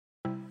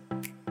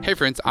Hey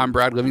friends, I'm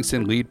Brad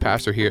Livingston, lead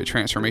pastor here at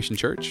Transformation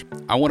Church.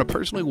 I want to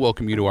personally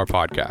welcome you to our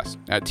podcast.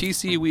 At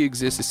TC, we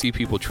exist to see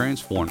people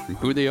transformed from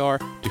who they are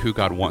to who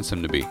God wants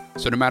them to be.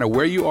 So no matter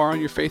where you are on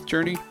your faith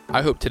journey,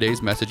 I hope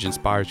today's message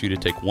inspires you to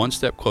take one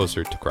step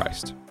closer to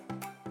Christ.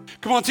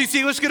 Come on,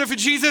 TC, let's get it for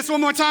Jesus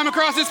one more time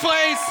across this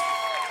place.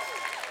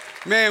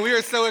 Man, we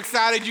are so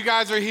excited you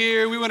guys are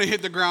here. We want to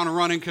hit the ground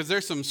running because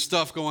there's some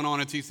stuff going on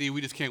at TC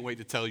we just can't wait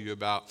to tell you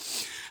about.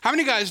 How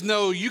many guys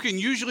know you can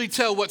usually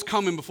tell what's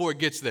coming before it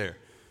gets there?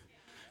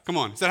 Come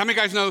on. So how many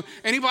guys know?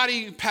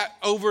 Anybody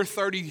over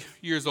 30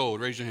 years old?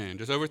 Raise your hand.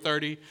 Just over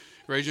 30?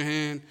 Raise your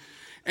hand.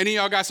 Any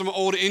of y'all got some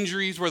old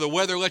injuries where the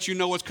weather lets you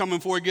know what's coming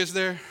before it gets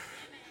there?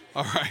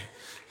 All right.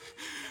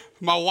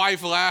 My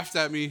wife laughed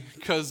at me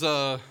because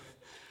I'll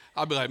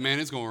be like, man,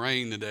 it's going to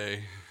rain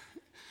today.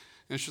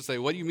 And she'll say,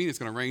 what do you mean it's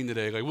going to rain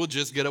today? Like, we'll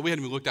just get up. We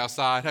hadn't even looked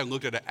outside, hadn't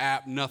looked at an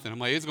app, nothing. I'm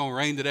like, it's going to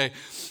rain today.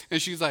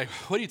 And she's like,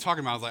 what are you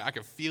talking about? I was like, I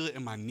can feel it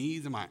in my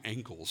knees and my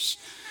ankles.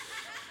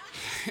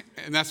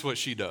 And that's what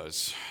she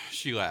does.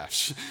 She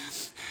laughs.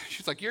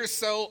 She's like, you're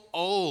so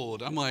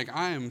old. I'm like,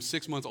 I am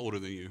 6 months older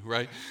than you,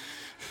 right?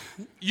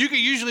 You can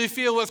usually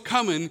feel what's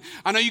coming.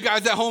 I know you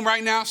guys at home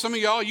right now, some of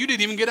y'all, you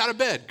didn't even get out of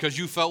bed because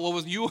you felt what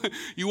was, you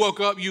woke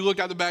up, you looked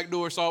out the back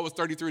door, saw it was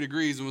 33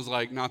 degrees and was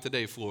like, not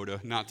today,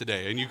 Florida, not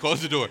today. And you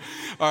closed the door,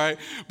 all right?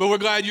 But we're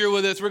glad you're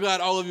with us. We're glad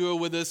all of you are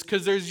with us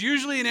because there's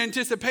usually an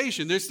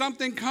anticipation. There's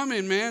something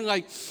coming, man.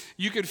 Like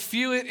you could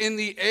feel it in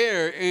the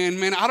air. And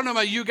man, I don't know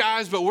about you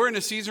guys, but we're in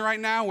a season right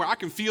now where I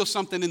can feel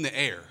something in the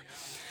air.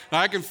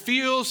 I can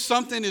feel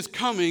something is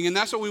coming, and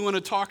that's what we want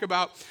to talk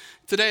about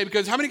today,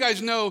 because how many guys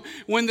know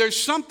when there's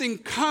something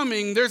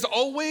coming, there's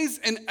always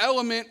an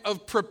element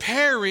of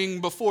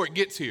preparing before it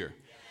gets here.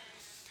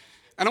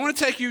 And I want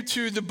to take you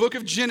to the book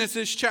of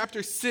Genesis,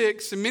 chapter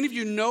 6, and many of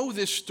you know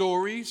this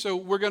story, so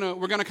we're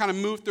gonna kind of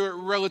move through it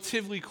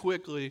relatively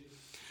quickly.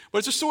 But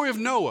it's a story of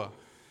Noah.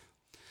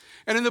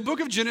 And in the book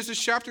of Genesis,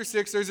 chapter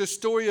 6, there's a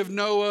story of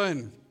Noah,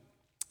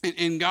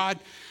 and God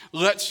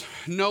lets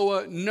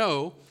Noah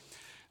know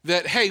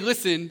that, hey,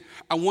 listen,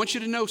 I want you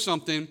to know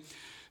something,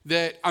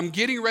 that I'm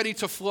getting ready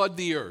to flood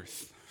the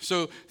earth.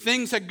 So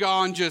things had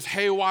gone just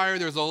haywire.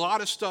 There's a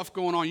lot of stuff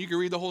going on. You can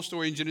read the whole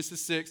story in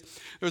Genesis 6.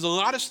 There's a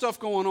lot of stuff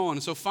going on.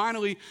 And so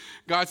finally,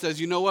 God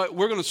says, you know what?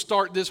 We're going to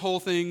start this whole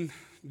thing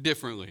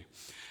differently.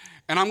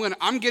 And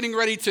I'm getting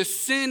ready to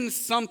send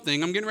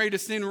something. I'm getting ready to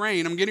send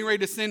rain. I'm getting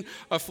ready to send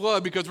a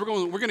flood because we're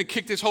going to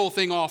kick this whole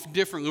thing off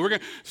differently.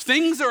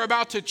 Things are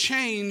about to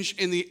change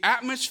in the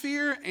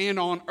atmosphere and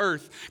on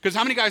earth. Because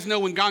how many guys know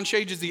when God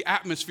changes the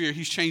atmosphere,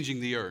 he's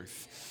changing the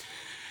earth?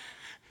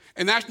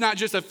 And that's not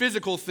just a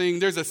physical thing.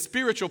 There's a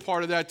spiritual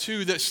part of that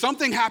too, that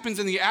something happens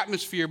in the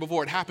atmosphere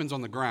before it happens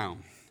on the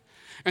ground.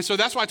 And so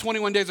that's why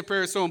 21 days of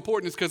prayer is so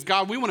important, is because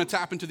God, we want to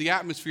tap into the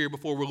atmosphere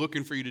before we're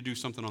looking for you to do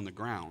something on the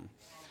ground.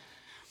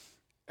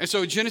 And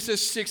so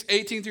Genesis 6,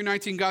 18 through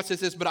 19, God says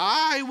this, but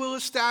I will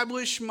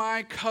establish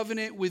my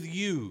covenant with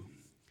you,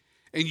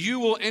 and you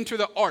will enter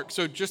the ark.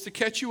 So just to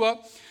catch you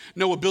up,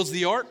 Noah builds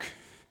the ark,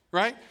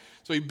 right?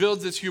 So he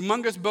builds this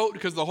humongous boat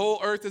because the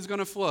whole earth is going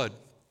to flood.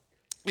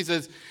 He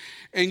says,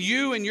 and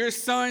you and your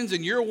sons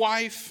and your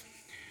wife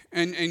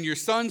and your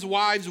sons'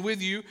 wives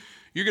with you,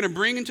 you're going to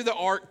bring into the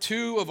ark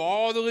 2 of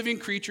all the living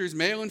creatures,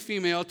 male and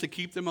female, to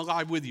keep them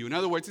alive with you. In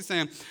other words, he's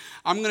saying,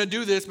 I'm going to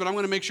do this, but I'm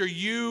going to make sure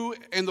you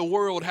and the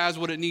world has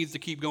what it needs to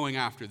keep going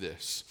after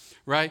this,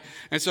 right?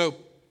 And so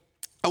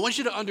I want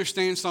you to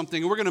understand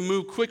something. We're going to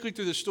move quickly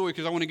through the story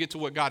because I want to get to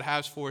what God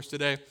has for us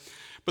today.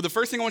 But the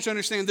first thing I want you to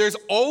understand, there's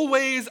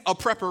always a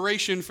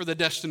preparation for the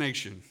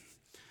destination.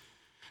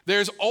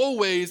 There's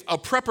always a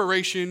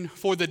preparation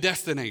for the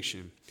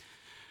destination.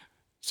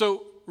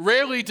 So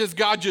rarely does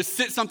God just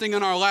sit something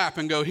in our lap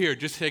and go, here,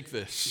 just take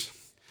this.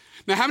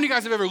 Now, how many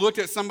guys have ever looked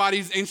at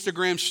somebody's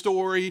Instagram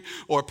story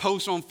or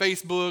post on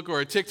Facebook or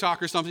a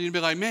TikTok or something and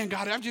be like, man,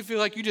 God, I just feel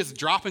like you just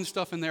dropping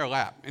stuff in their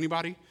lap?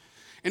 Anybody?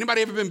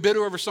 Anybody ever been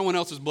bitter over someone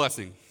else's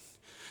blessing?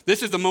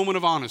 This is the moment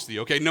of honesty,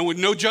 okay?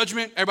 No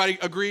judgment. Everybody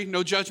agree?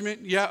 No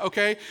judgment? Yeah,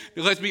 okay?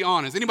 Let's be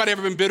honest. Anybody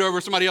ever been bitter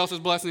over somebody else's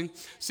blessing?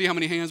 See how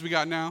many hands we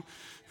got now?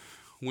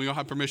 We all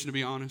have permission to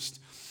be honest.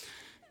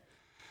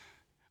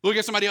 Look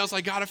at somebody else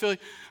like, God, I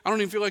don't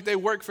even feel like they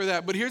work for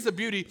that. But here's the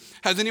beauty.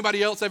 Has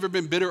anybody else ever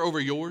been bitter over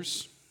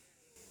yours?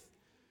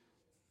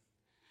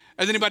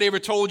 Has anybody ever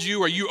told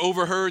you or you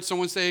overheard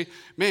someone say,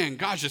 man,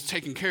 God's just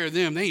taking care of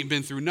them. They ain't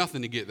been through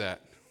nothing to get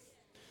that.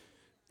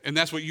 And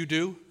that's what you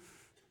do?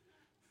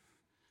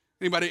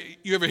 Anybody,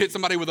 you ever hit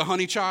somebody with a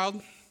honey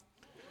child?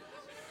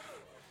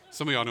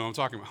 Some of y'all know what I'm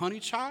talking about. Honey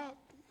child?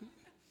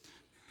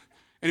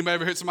 Anybody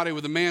ever hit somebody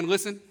with a man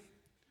listen?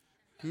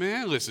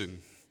 Man listen.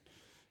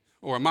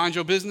 Or a mind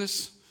your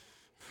business,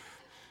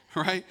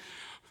 right?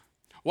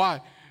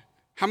 Why?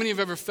 How many have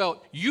ever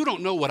felt, you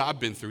don't know what I've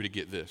been through to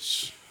get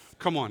this?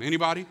 Come on,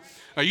 anybody?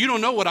 You don't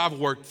know what I've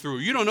worked through.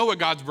 You don't know what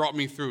God's brought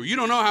me through. You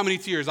don't know how many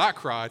tears I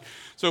cried.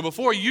 So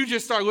before you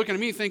just start looking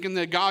at me thinking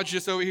that God's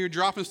just over here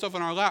dropping stuff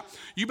in our lap,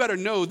 you better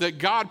know that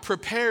God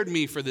prepared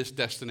me for this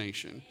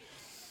destination.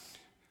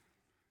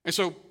 And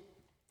so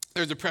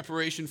there's a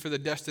preparation for the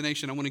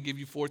destination. I want to give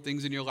you 4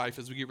 things in your life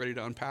as we get ready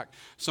to unpack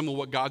some of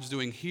what God's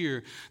doing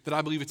here that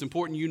I believe it's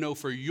important you know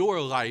for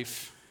your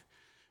life,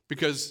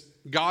 because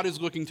God is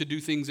looking to do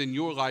things in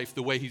your life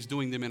the way he's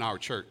doing them in our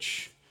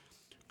church.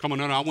 Come on,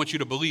 no, I want you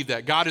to believe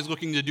that. God is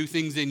looking to do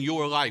things in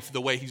your life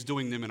the way he's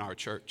doing them in our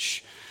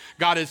church.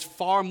 God is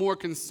far more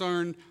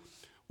concerned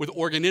with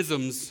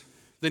organisms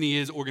than he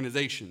is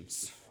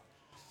organizations.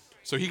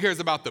 So he cares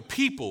about the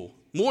people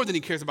more than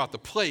he cares about the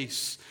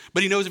place,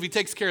 but he knows if he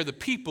takes care of the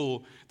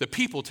people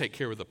take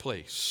care of the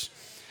place.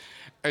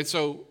 And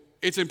so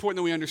it's important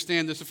that we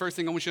understand this. The first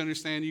thing I want you to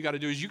understand you got to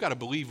do is you got to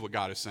believe what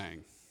God is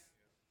saying.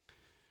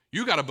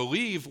 You got to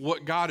believe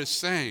what God is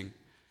saying.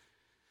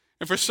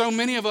 And for so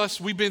many of us,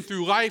 we've been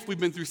through life, we've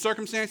been through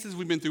circumstances,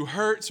 we've been through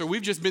hurts, or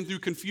we've just been through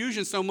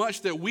confusion so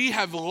much that we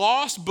have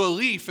lost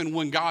belief in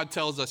when God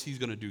tells us he's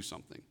going to do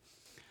something.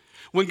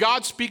 When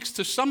God speaks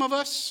to some of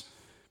us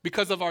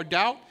because of our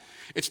doubt,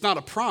 it's not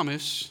a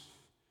promise,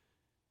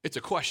 it's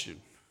a question.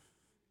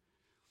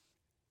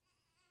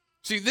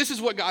 See, this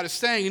is what God is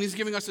saying, and he's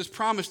giving us this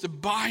promise to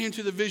buy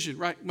into the vision,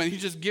 right? Man,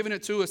 he's just giving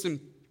it to us. And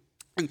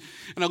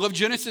I love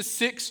Genesis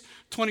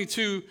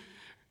 6:22.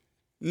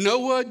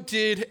 Noah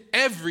did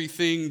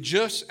everything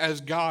just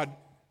as God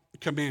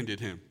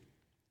commanded him.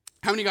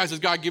 How many guys has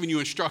God given you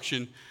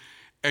instruction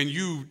and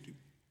you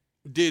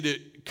did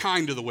it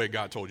kind of the way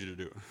God told you to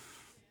do it?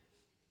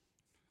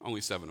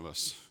 Only 7 of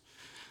us.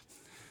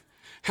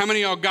 How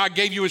many of y'all God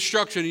gave you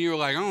instruction and you were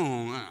like,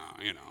 I'm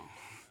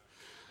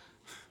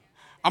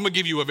going to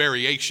give you a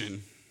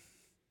variation,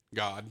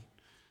 God.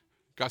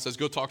 God says,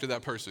 go talk to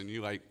that person.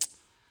 You're like,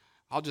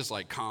 I'll just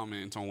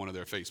comment on one of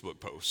their Facebook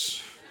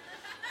posts.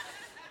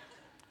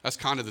 That's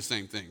kind of the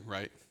same thing,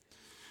 right?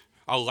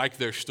 I'll like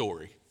their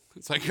story.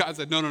 It's like God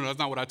said, no, that's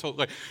not what I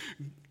told.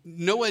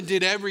 Noah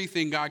did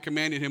everything God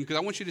commanded him, because I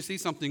want you to see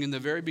something. In the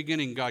very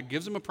beginning, God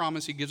gives him a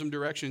promise. He gives him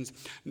directions.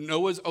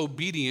 Noah's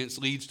obedience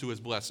leads to his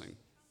blessing.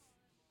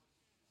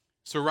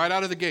 So right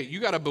out of the gate,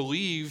 you got to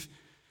believe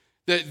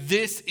that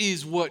this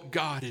is what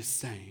God is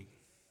saying.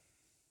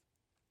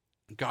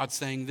 God's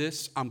saying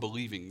this, I'm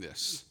believing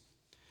this.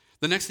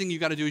 The next thing you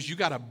got to do is you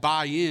got to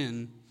buy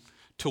in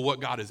to what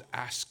God is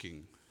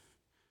asking.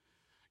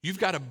 You've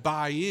got to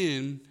buy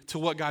in to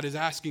what God is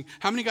asking.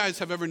 How many guys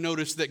have ever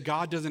noticed that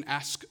God doesn't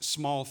ask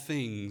small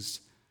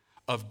things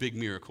of big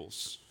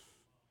miracles?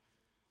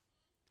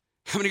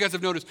 How many guys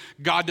have noticed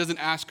God doesn't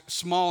ask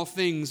small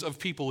things of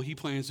people he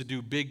plans to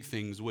do big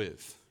things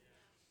with?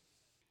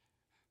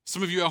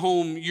 Some of you at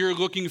home, you're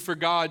looking for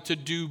God to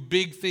do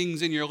big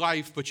things in your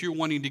life, but you're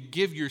wanting to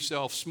give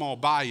yourself small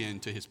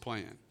buy-in to his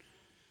plan.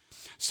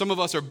 Some of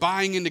us are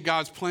buying into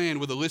God's plan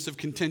with a list of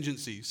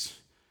contingencies.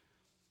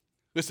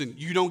 Listen,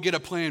 you don't get a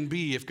plan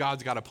B if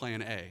God's got a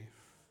plan A.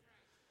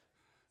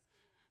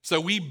 So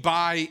we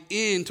buy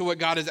into what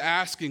God is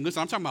asking.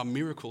 Listen, I'm talking about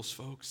miracles,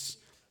 folks.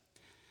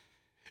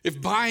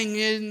 If buying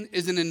in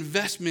is an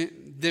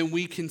investment, then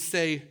we can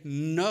say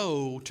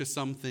no to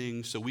some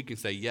things so we can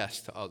say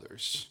yes to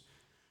others.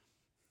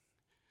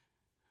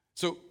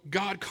 So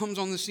God comes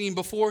on the scene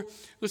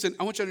listen,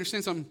 I want you to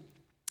understand something.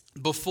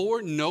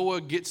 Before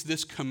Noah gets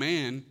this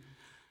command,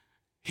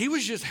 he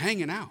was just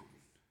hanging out.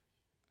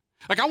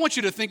 I want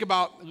you to think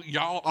about,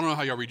 y'all, I don't know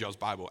how y'all read y'all's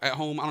Bible. At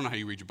home, I don't know how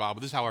you read your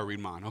Bible. This is how I read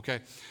mine, okay?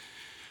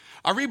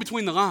 I read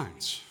between the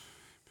lines.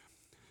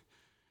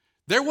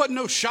 There wasn't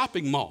no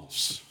shopping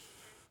malls.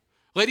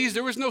 Ladies,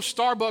 there was no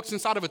Starbucks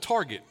inside of a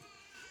Target,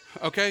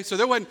 okay? So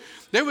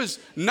there was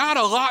not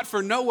a lot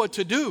for Noah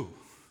to do.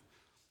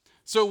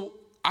 So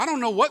I don't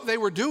know what they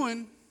were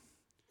doing,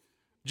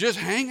 just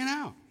hanging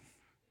out.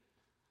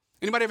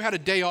 Anybody ever had a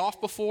day off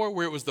before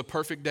where it was the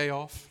perfect day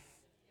off?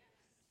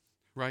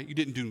 Right? You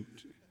didn't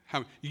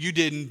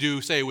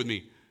do, say it with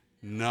me,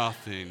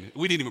 nothing.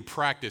 We didn't even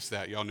practice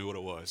that. Y'all knew what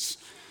it was.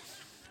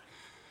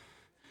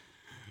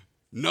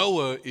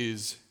 Noah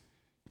is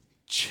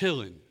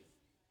chilling,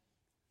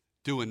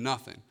 doing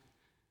nothing.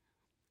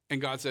 And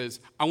God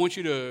says, I want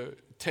you to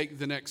take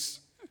the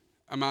next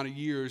amount of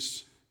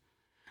years,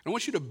 and I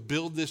want you to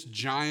build this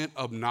giant,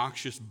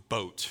 obnoxious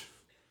boat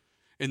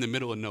in the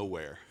middle of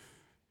nowhere.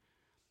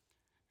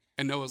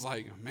 And Noah's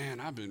like, man,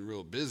 I've been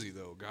real busy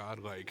though, God.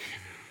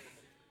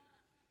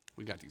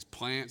 We got these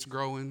plants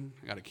growing.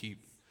 I got to keep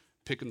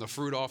picking the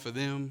fruit off of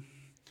them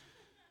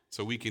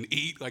so we can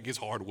eat. It's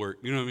hard work.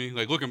 You know what I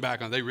mean? Looking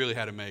back on it, they really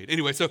had it made.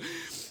 Anyway,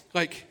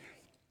 but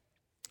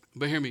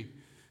hear me.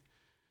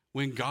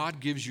 When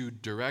God gives you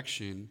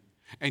direction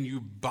and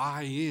you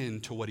buy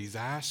into what he's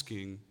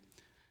asking,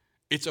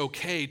 it's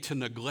okay to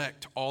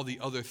neglect all the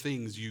other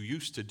things you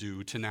used to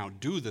do to now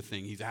do the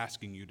thing he's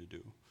asking you to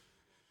do.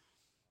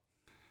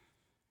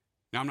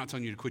 Now, I'm not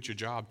telling you to quit your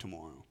job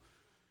tomorrow,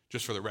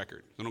 just for the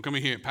record. So don't come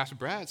in here and Pastor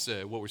Brad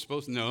said what we're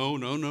supposed to.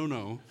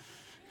 No.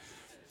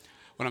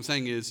 What I'm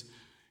saying is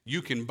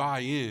you can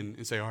buy in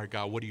and say, all right,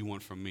 God, what do you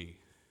want from me?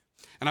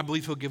 And I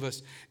believe he'll give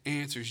us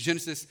answers.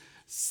 Genesis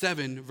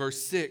 7,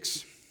 verse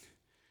 6.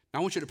 Now,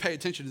 I want you to pay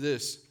attention to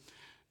this.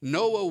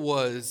 Noah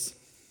was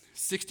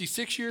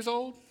 66 years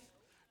old?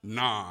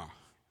 Nah.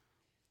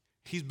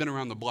 He's been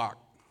around the block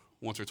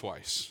once or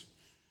twice.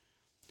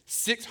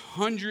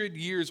 600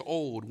 years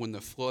old when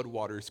the flood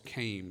waters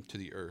came to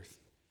the earth.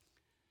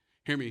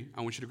 Hear me,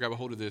 I want you to grab a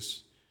hold of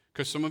this,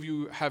 because some of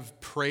you have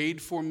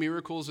prayed for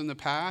miracles in the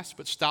past,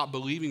 but stopped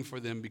believing for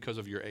them because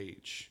of your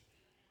age.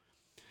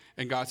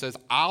 And God says,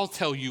 I'll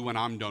tell you when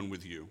I'm done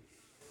with you.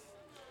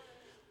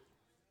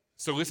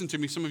 So listen to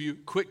me, some of you,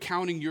 quit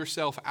counting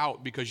yourself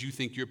out because you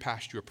think you're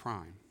past your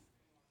prime.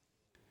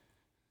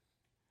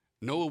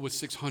 Noah was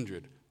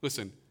 600.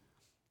 Listen,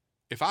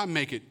 if I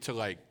make it to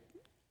like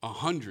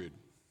 100,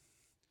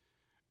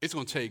 it's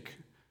going to take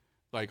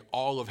like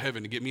all of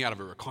heaven to get me out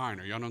of a recliner.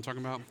 Y'all know what I'm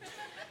talking about?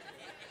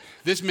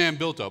 This man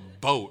built a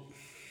boat.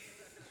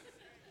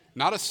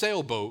 Not a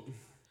sailboat,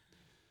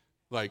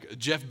 like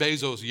Jeff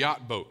Bezos'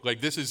 yacht boat. Like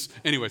this is,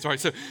 anyway, sorry.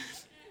 So,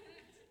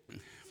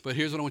 but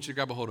here's what I want you to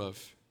grab a hold of.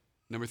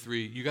 Number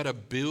 3, you got to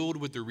build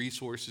with the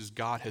resources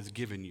God has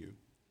given you.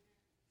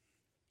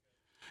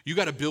 You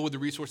got to build with the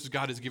resources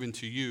God has given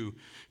to you.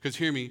 Because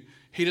hear me,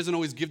 he doesn't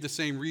always give the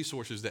same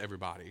resources to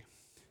everybody.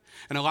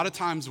 And a lot of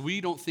times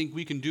we don't think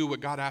we can do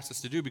what God asked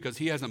us to do because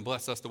he hasn't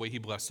blessed us the way he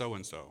blessed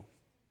so-and-so.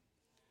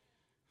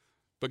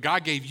 But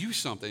God gave you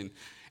something,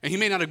 and he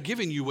may not have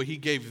given you what he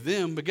gave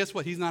them, but guess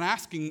what? He's not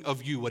asking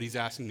of you what he's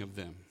asking of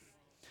them.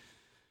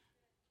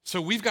 So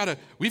we've got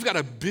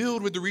to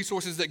build with the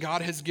resources that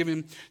God has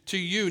given to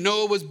you.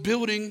 Noah was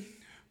building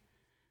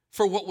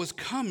for what was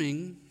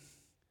coming.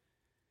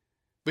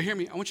 But hear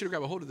me, I want you to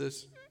grab a hold of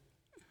this.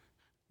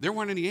 There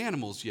weren't any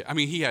animals yet. I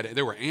mean,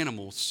 there were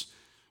animals,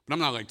 but I'm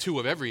not like 2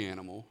 of every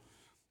animal.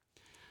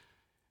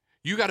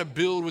 You got to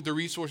build with the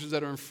resources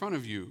that are in front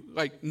of you.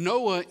 Like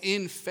Noah,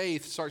 in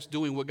faith, starts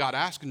doing what God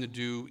asked him to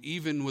do,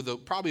 even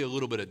with probably a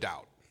little bit of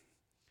doubt.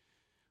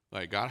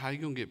 Like, God, how are you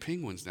going to get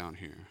penguins down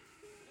here?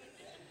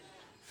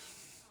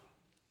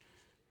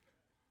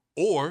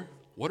 Or,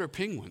 what are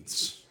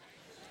penguins?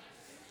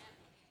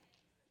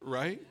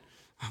 Right?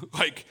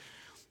 Like,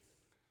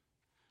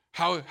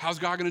 how's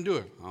God going to do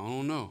it? I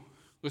don't know.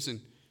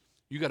 Listen,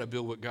 you got to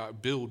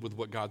build with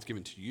what God's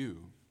given to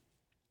you.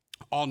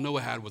 All Noah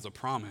had was a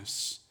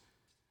promise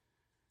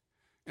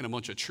and a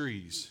bunch of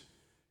trees.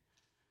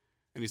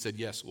 And he said,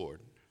 yes, Lord.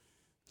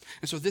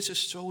 And so this is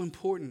so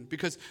important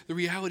because the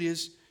reality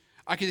is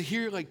I could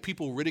hear like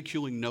people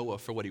ridiculing Noah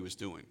for what he was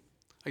doing.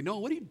 Like, Noah,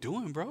 what are you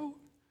doing, bro?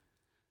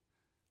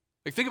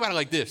 Like, think about it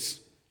like this.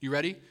 You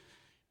ready?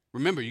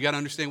 Remember, you got to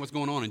understand what's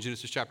going on in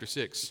Genesis chapter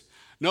 6.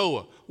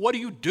 Noah, what are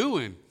you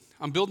doing?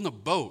 I'm building a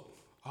boat.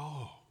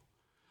 Oh,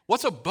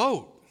 what's a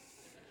boat?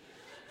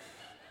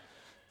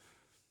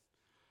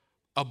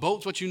 A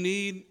boat's what you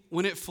need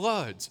when it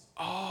floods.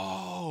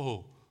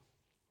 Oh,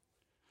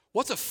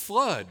 what's a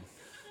flood?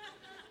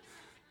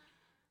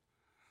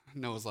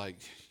 Noah's like,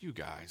 you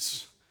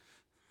guys.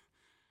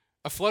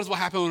 A flood is what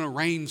happens when it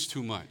rains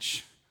too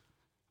much.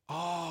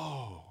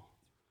 Oh,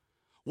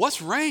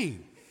 what's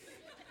rain?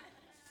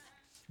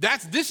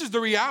 This is the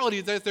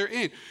reality that they're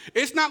in.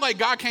 It's not like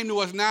God came to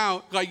us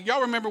now. Like,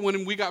 y'all remember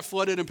when we got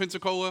flooded in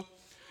Pensacola?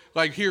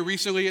 Like here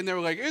recently, and they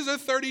were like, it's a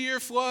 30-year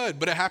flood.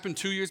 But it happened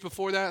 2 years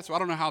before that, so I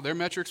don't know how their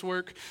metrics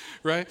work,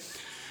 right?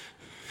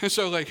 And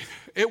so, like,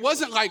 it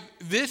wasn't like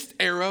this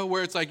era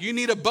where it's like you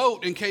need a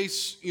boat in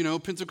case,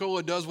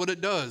 Pensacola does what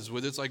it does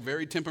with its, like,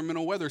 very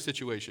temperamental weather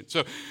situation.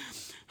 So,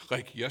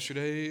 like,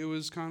 yesterday it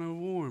was kind of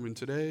warm, and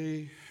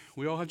today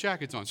we all have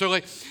jackets on. So,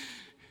 like,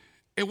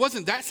 it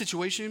wasn't that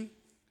situation.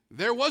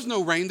 There was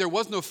no rain. There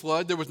was no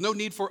flood. There was no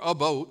need for a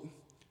boat.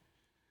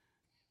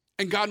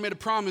 And God made a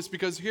promise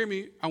because, hear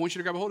me, I want you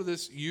to grab a hold of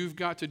this. You've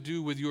got to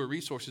do with your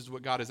resources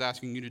what God is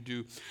asking you to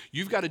do.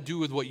 You've got to do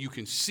with what you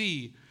can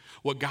see,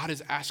 what God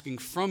is asking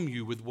from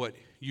you with what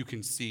you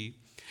can see,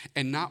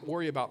 and not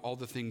worry about all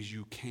the things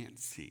you can't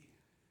see.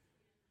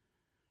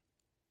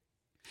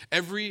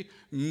 Every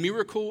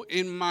miracle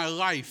in my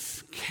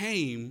life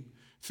came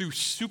through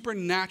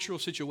supernatural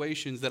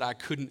situations that I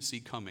couldn't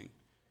see coming.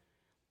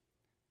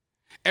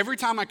 Every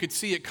time I could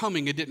see it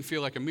coming, it didn't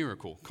feel like a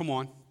miracle. Come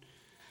on.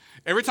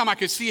 Every time I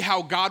could see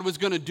how God was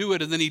going to do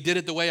it, and then he did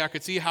it the way I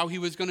could see how he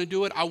was going to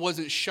do it, I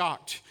wasn't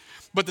shocked.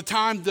 But the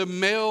time the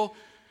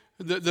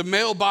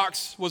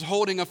mailbox was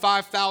holding a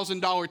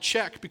 $5,000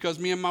 check because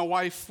me and my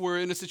wife were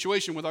in a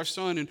situation with our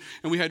son, and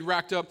we had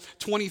racked up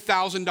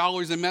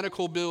 $20,000 in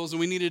medical bills, and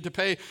we needed to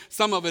pay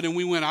some of it, and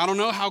we went, I don't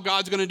know how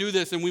God's going to do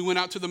this, and we went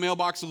out to the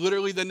mailbox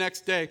literally the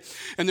next day,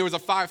 and there was a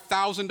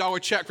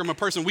 $5,000 check from a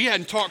person we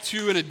hadn't talked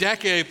to in a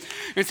decade,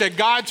 and said,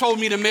 God told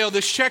me to mail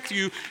this check to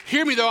you.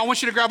 Hear me, though, I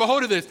want you to grab a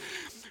hold of this.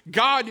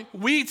 God,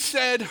 we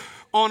said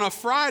on a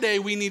Friday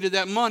we needed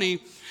that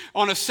money.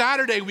 On a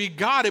Saturday, we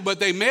got it, but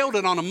they mailed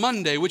it on a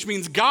Monday, which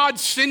means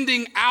God's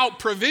sending out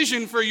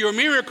provision for your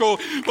miracle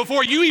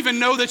before you even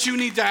know that you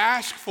need to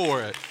ask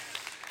for it.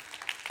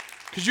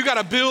 Because you got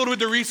to build with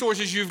the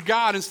resources you've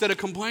got instead of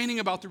complaining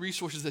about the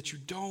resources that you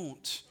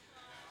don't.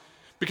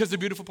 Because the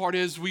beautiful part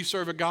is we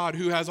serve a God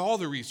who has all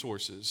the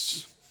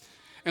resources.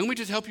 And let me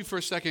just help you for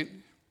a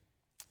second.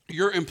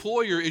 Your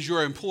employer is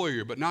your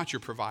employer, but not your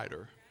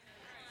provider.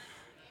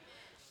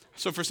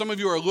 So for some of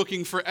you who are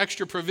looking for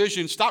extra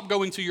provision, stop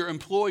going to your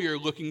employer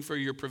looking for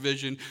your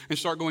provision and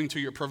start going to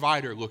your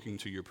provider looking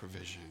to your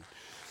provision.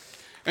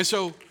 And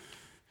so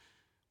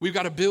we've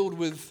got to build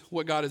with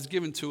what God has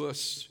given to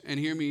us. And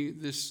hear me,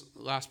 this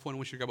last point I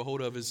want you to grab a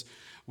hold of is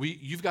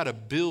you've got to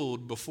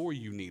build before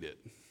you need it.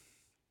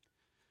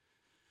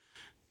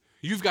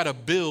 You've got to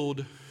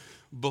build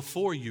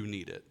before you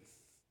need it.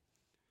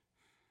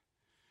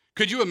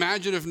 Could you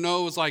imagine if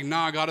Noah was like,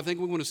 nah, God, I think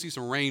we want to see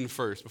some rain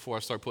first before I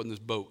start putting this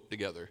boat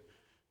together?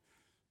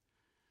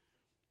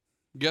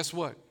 Guess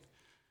what?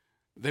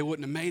 They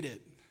wouldn't have made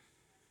it.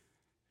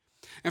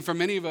 And for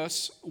many of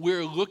us,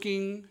 we're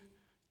looking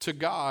to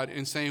God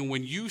and saying,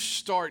 when you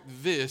start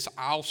this,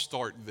 I'll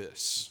start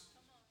this.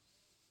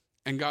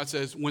 And God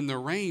says, when the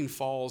rain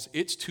falls,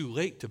 it's too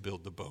late to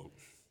build the boat.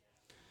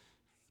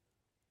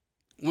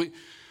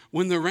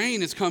 When the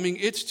rain is coming,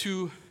 it's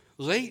too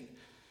late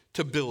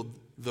to build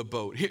the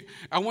boat. Here,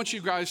 I want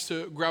you guys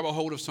to grab a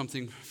hold of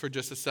something for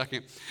just a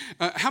second.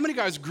 How many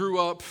guys grew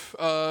up,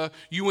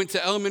 you went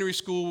to elementary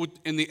school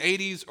in the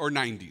 80s or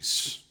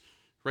 90s?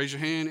 Raise your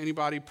hand.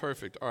 Anybody?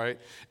 Perfect. All right.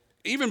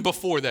 Even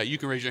before that, you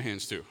can raise your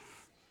hands too.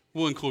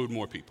 We'll include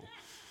more people.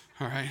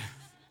 All right.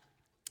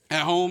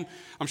 At home,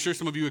 I'm sure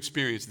some of you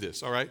experienced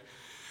this. All right.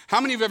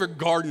 How many have ever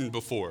gardened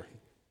before?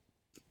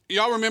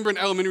 Y'all remember in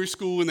elementary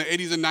school in the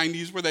 80s and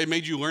 90s where they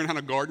made you learn how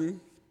to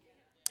garden?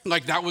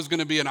 Like that was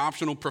going to be an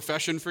optional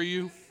profession for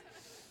you?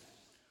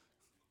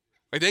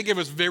 Like they gave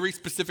us very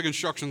specific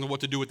instructions on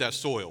what to do with that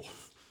soil.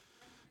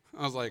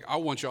 I was like, I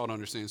want y'all to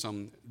understand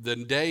something. The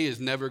day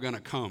is never going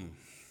to come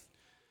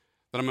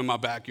that I'm in my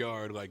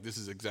backyard, like this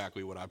is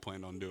exactly what I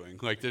planned on doing.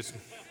 Like this,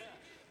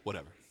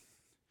 whatever.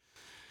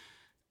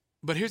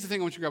 But here's the thing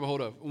I want you to grab a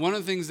hold of. One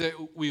of the things that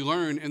we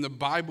learn and the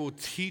Bible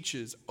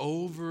teaches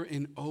over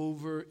and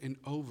over and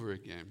over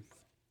again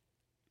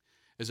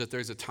is that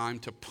there's a time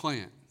to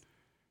plant.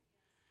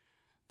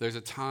 There's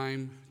a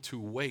time to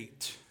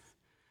wait,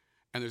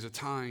 and there's a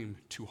time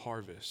to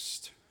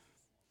harvest.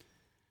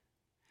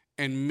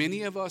 And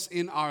many of us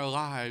in our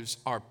lives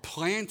are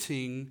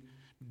planting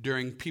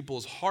during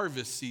people's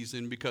harvest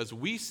season because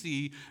we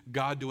see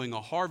God doing a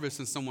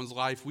harvest in someone's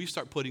life. We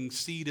start putting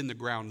seed in the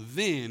ground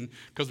then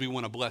because we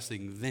want a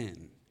blessing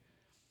then.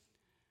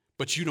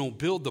 But you don't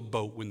build the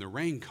boat when the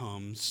rain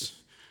comes.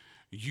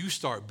 You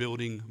start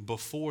building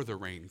before the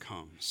rain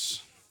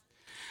comes.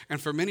 And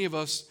for many of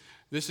us,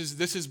 this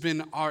has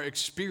been our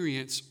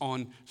experience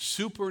on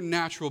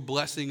supernatural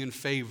blessing and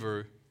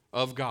favor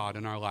of God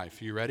in our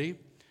life. You ready?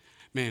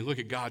 Man, look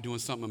at God doing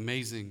something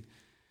amazing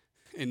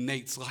in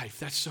Nate's life.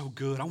 That's so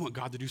good. I want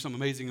God to do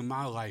something amazing in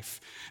my life.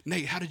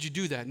 Nate, how did you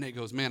do that? Nate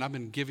goes, man, I've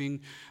been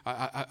giving.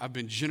 I've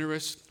been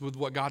generous with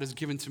what God has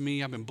given to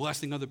me. I've been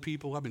blessing other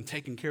people. I've been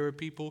taking care of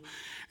people.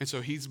 And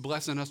so he's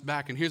blessing us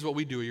back. And here's what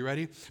we do. Are you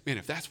ready? Man,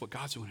 if that's what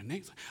God's doing in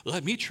Nate's life,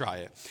 let me try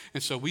it.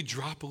 And so we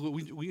drop a little,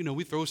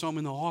 we throw something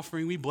in the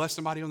offering. We bless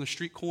somebody on the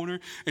street corner.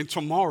 And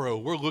tomorrow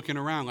we're looking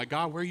around like,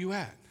 God, where are you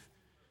at?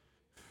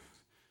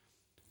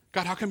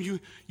 God, how come you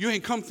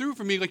ain't come through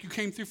for me like you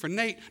came through for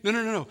Nate?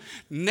 No.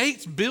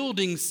 Nate's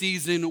building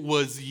season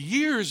was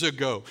years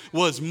ago,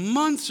 was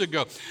months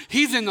ago.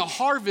 He's in the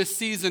harvest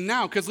season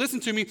now because listen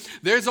to me,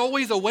 there's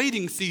always a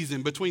waiting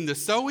season between the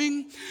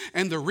sowing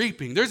and the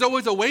reaping. There's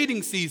always a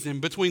waiting season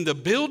between the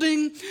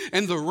building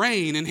and the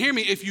rain. And hear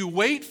me, if you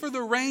wait for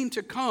the rain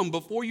to come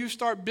before you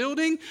start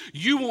building,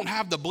 you won't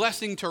have the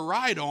blessing to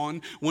ride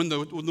on when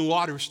the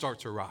waters start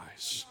to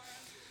rise.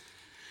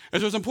 And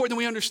so it's important that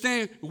we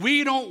understand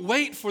we don't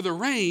wait for the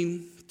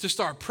rain to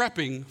start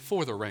prepping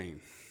for the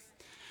rain.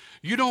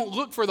 You don't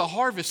look for the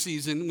harvest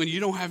season when you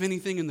don't have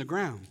anything in the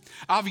ground.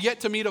 I've yet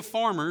to meet a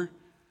farmer.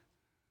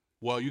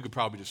 Well, you could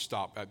probably just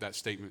stop at that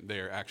statement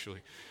there,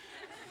 actually.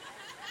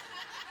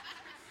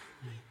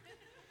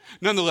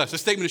 Nonetheless, the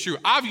statement is true.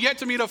 I've yet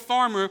to meet a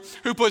farmer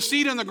who put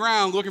seed in the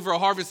ground looking for a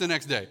harvest the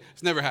next day.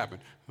 It's never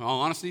happened. In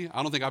all honesty,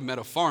 I don't think I've met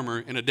a farmer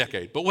in a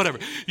decade, but whatever.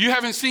 You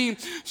haven't seen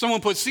someone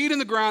put seed in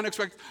the ground,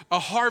 expect a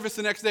harvest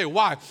the next day.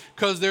 Why?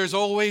 Because there's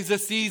always a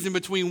season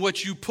between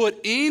what you put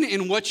in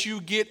and what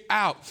you get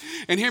out.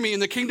 And hear me, in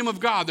the kingdom of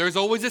God, there's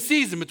always a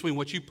season between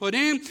what you put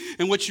in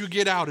and what you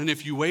get out. And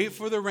if you wait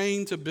for the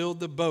rain to build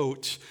the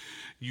boat,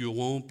 you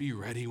won't be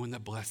ready when the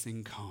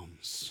blessing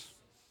comes.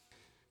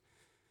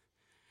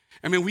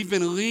 I mean, we've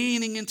been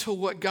leaning into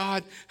what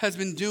God has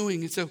been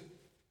doing. And so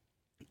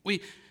we're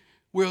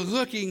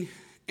looking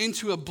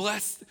into a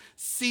blessed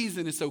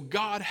season. And so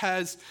God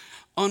has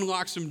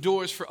unlocked some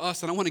doors for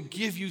us. And I want to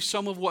give you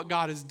some of what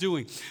God is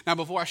doing. Now,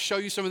 before I show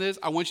you some of this,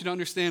 I want you to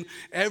understand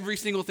every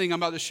single thing I'm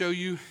about to show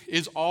you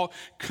is all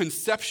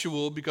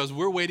conceptual because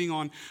we're waiting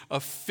on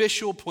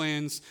official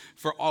plans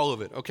for all of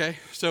it, okay?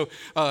 So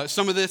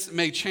some of this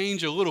may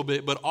change a little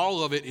bit, but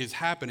all of it is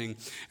happening,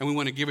 and we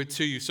want to give it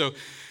to you. So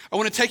I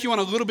want to take you on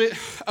a little bit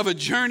of a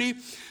journey.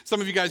 Some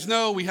of you guys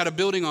know we had a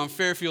building on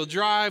Fairfield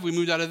Drive. We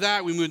moved out of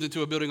that. We moved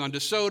into a building on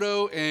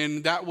DeSoto,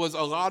 and that was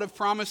a lot of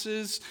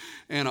promises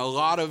and a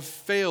lot of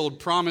failed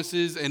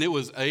promises, and it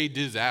was a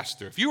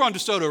disaster. If you were on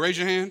DeSoto, raise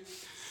your hand.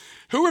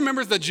 Who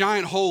remembers the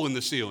giant hole in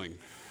the ceiling?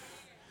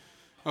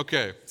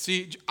 Okay,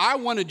 see, I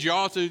wanted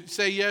y'all to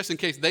say yes in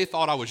case they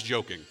thought I was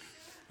joking,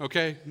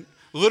 okay?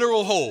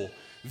 Literal hole,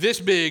 this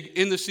big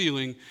in the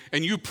ceiling,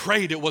 and you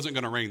prayed it wasn't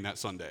going to rain that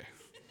Sunday.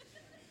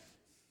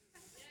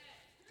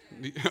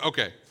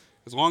 Okay,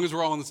 as long as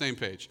we're all on the same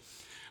page.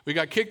 We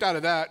got kicked out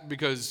of that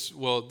because,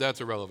 well, that's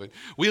irrelevant.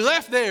 We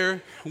left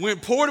there,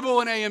 went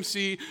portable in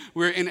AMC.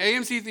 We were in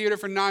AMC Theater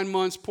for 9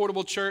 months,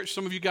 portable church.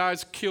 Some of you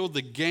guys killed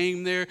the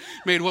game there,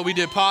 made what we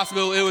did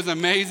possible. It was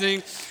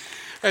amazing.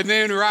 And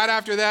then right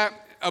after that,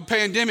 a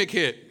pandemic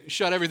hit,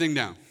 shut everything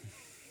down.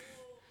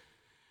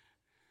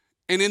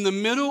 And in the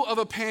middle of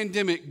a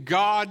pandemic,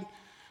 God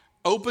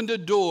opened a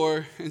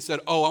door and said,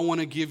 I want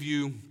to give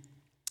you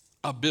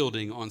a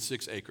building on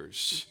 6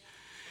 acres.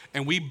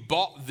 And we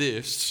bought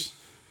this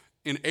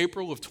in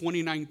April of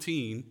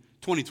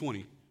 2020.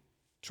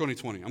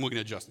 I'm looking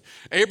at Justin.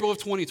 April of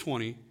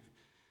 2020.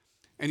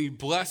 And he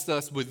blessed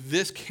us with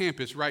this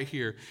campus right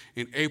here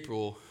in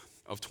April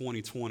of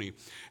 2020. And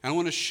I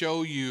want to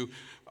show you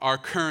our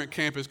current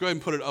campus. Go ahead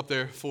and put it up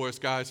there for us,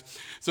 guys.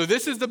 So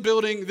this is the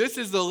building. This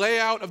is the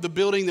layout of the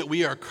building that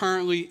we are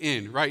currently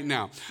in right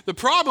now. The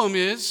problem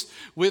is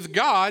with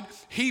God,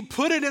 he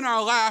put it in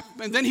our lap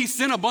and then he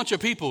sent a bunch of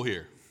people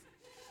here,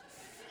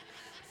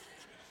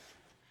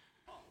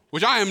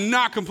 which I am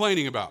not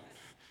complaining about.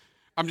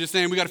 I'm just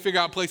saying we got to figure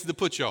out places to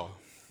put y'all.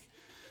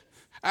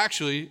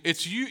 Actually,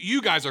 it's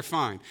you guys are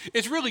fine.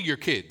 It's really your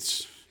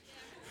kids,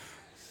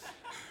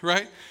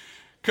 right?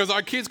 Because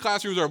our kids'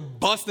 classrooms are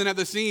busting at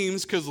the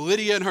seams because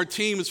Lydia and her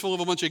team is full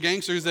of a bunch of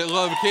gangsters that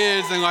love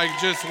kids and like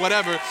just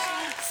whatever.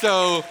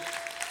 So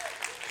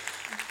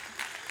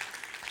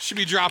should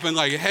be dropping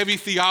like heavy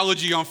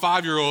theology on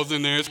 5-year-olds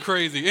in there. It's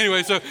crazy.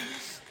 Anyway,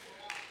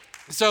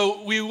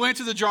 so we went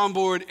to the drawing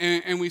board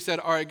and we said,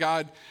 all right,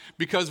 God,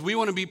 because we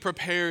want to be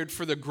prepared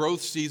for the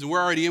growth season.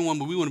 We're already in one,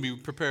 but we want to be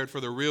prepared for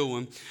the real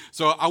one.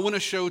 So I want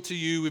to show to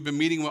you, we've been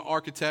meeting with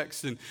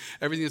architects and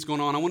everything that's going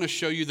on. I want to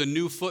show you the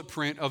new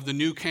footprint of the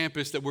new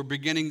campus that we're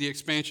beginning the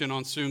expansion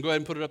on soon. Go ahead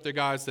and put it up there,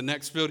 guys, the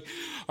next building.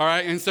 All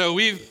right, and so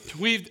you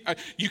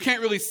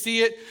can't really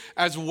see it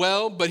as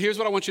well, but here's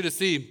what I want you to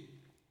see.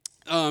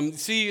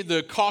 See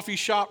the coffee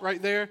shop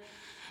right there?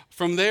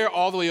 From there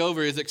all the way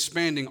over is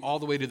expanding all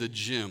the way to the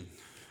gym.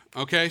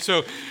 Okay,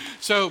 so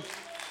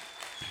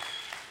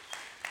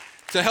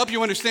to help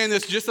you understand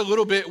this just a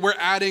little bit, we're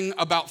adding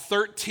about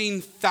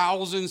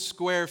 13,000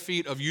 square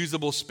feet of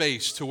usable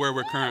space to where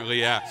we're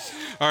currently at,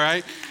 all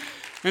right?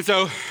 And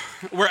so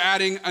we're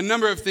adding a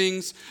number of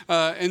things,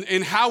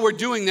 and how we're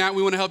doing that,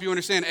 we want to help you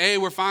understand.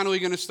 We're finally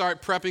going to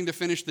start prepping to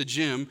finish the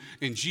gym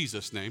in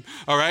Jesus' name,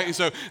 all right? And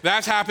so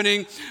that's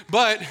happening,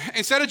 but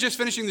instead of just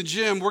finishing the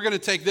gym, we're going to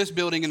take this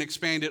building and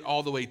expand it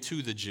all the way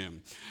to the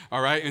gym,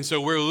 all right? And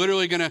so we're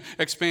literally going to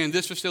expand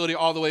this facility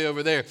all the way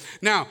over there.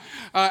 Now,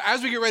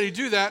 as we get ready to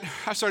do that,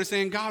 I started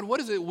saying, God,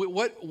 what is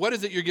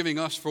it you're giving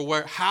us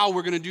for how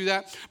we're going to do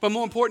that? But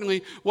more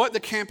importantly, what the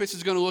campus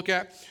is going to look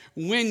at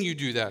when you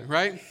do that,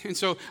 right? And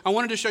so I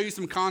wanted to show you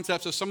some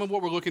concepts of some of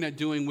what we're looking at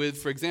doing with,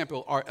 for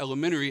example, our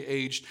elementary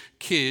aged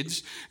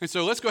kids. And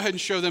so let's go ahead and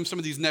show them some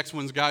of these next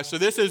ones, guys. So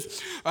this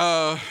is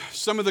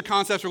some of the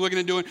concepts we're looking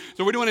at doing.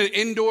 So we're doing an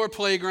indoor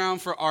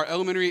playground for our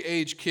elementary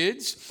age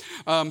kids.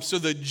 So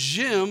the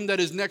gym that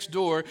is next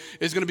door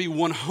is going to be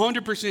 100%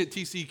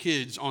 TC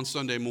kids on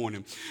Sunday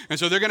morning. And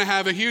so they're going to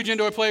have a huge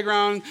indoor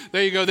playground.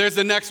 There you go. There's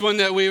the next one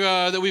that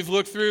we've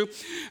looked through.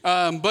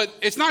 But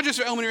it's not just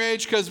for elementary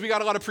age because we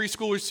got a lot of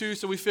preschoolers too.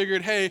 So we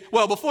figured,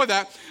 before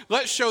that,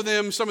 let's show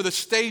them some of the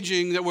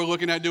staging that we're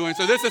looking at doing.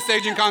 So this is a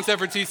staging concept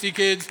for TC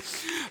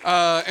kids.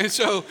 And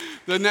so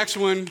the next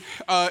one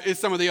is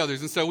some of the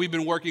others. And so we've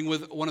been working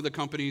with one of the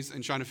companies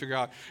and trying to figure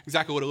out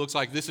exactly what it looks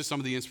like. This is some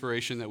of the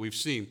inspiration that we've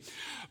seen.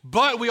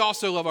 But we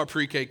also love our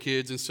pre-K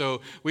kids. And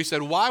so we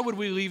said, why would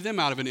we leave them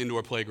out of an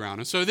indoor playground?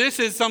 And so this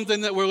is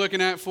something that we're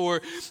looking at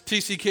for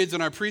TC kids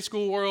in our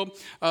preschool world.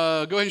 Go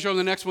ahead and show them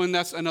the next one.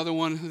 That's another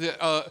one.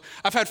 That,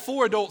 I've had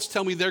 4 adults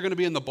tell me they're going to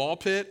be in the ball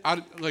pit.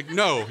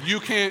 No, you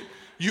can't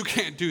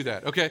do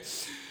that, okay?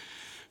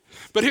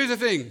 But here's the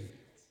thing.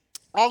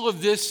 All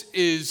of this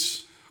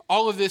is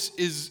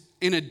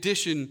in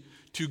addition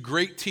to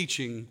great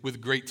teaching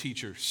with great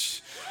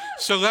teachers.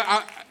 So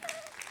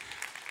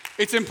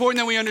it's important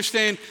that we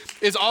understand,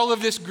 is all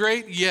of this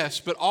great? Yes,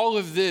 but all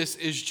of this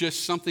is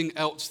just something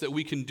else that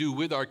we can do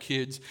with our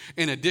kids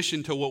in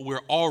addition to what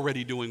we're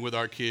already doing with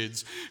our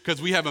kids,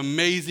 because we have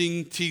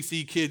amazing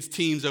TC Kids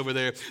teams over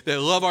there that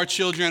love our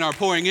children, are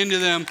pouring into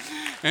them.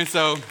 And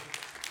so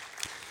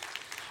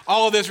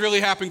all of this really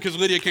happened because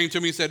Lydia came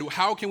to me and said,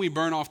 how can we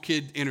burn off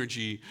kid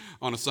energy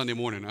on a Sunday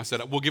morning? I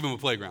said, we'll give them a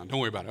playground. Don't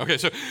worry about it. Okay,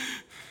 so,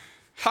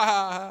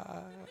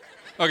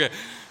 okay.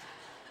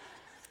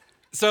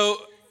 So,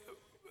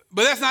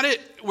 but that's not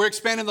it. We're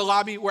expanding the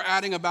lobby. We're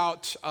adding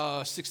about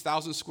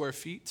 6,000 square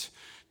feet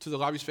to the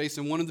lobby space.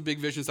 And one of the big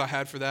visions I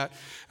had for that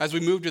as we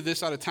moved to this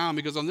side of town,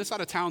 because on this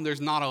side of town,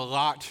 there's not a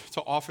lot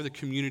to offer the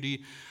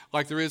community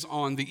like there is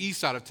on the east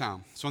side of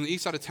town. So on the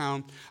east side of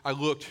town, I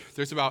looked,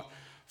 there's about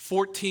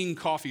 14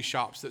 coffee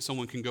shops that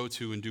someone can go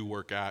to and do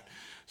work at.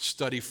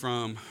 study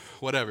from,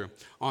 whatever.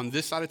 On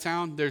this side of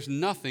town, there's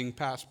nothing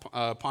past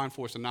Pine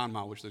Forest and 9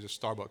 Mile, which there's a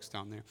Starbucks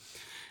down there.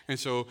 And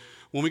so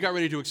when we got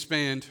ready to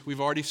expand, we've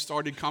already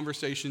started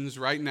conversations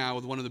right now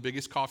with one of the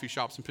biggest coffee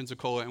shops in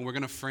Pensacola, and we're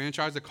going to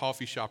franchise a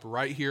coffee shop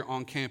right here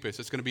on campus.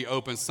 It's going to be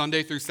open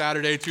Sunday through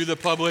Saturday to the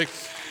public.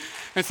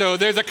 And so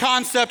there's a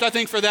concept, I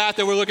think, for that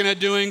we're looking at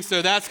doing.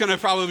 So that's going to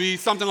probably be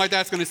something like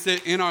that's going to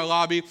sit in our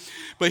lobby.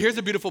 But here's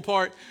the beautiful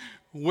part.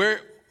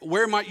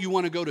 Where might you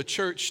want to go to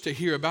church to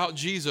hear about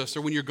Jesus,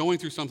 or when you're going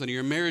through something, or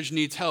your marriage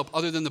needs help,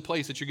 other than the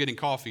place that you're getting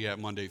coffee at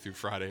Monday through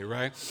Friday,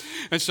 right?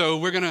 And so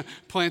we're going to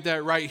plant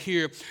that right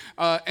here.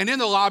 And in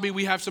the lobby,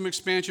 we have some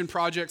expansion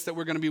projects that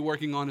we're going to be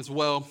working on as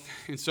well.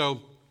 And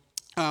so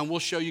we'll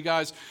show you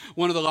guys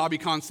one of the lobby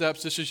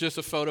concepts. This is just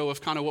a photo of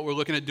kind of what we're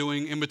looking at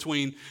doing in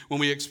between when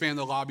we expand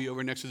the lobby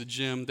over next to the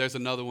gym. There's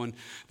another one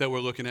that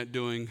we're looking at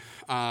doing.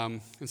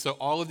 And so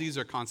all of these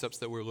are concepts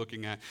that we're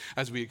looking at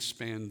as we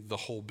expand the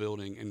whole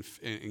building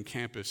in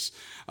campus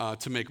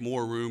to make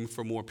more room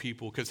for more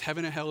people, because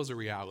heaven and hell is a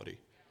reality.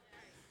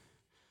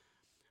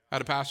 I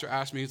had a pastor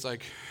ask me, he's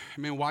like,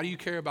 man, why do you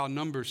care about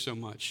numbers so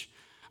much?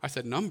 I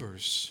said,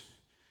 numbers?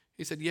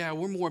 He said, yeah,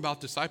 we're more about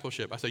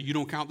discipleship. I said, you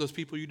don't count those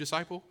people you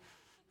disciple?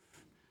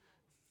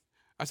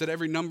 I said,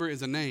 every number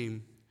is a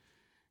name,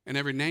 and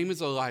every name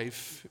is a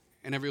life,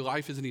 and every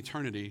life is an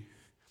eternity.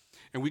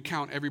 And we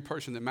count every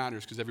person that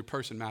matters, because every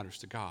person matters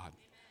to God.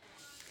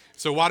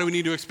 So why do we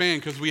need to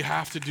expand? Because we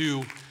have to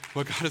do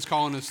what God is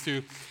calling us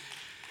to.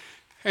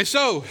 And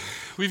so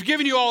we've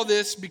given you all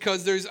this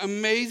because there's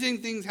amazing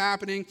things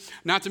happening.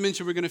 Not to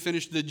mention we're going to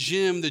finish the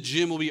gym. The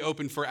gym will be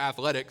open for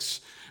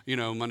athletics,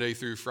 Monday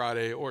through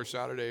Friday or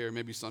Saturday or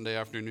maybe Sunday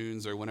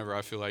afternoons or whenever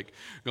I feel like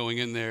going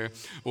in there,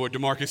 or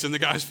DeMarcus and the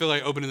guys feel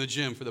like opening the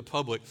gym for the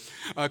public.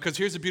 Because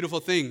here's the beautiful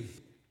thing.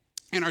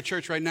 In our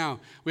church right now,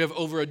 we have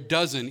over a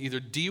dozen either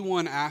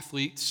D1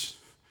 athletes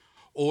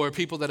or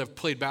people that have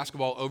played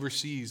basketball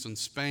overseas in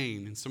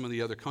Spain and some of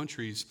the other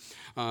countries.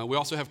 We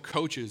also have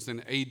coaches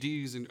and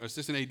ADs and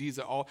assistant ADs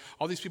that all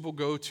these people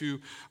go to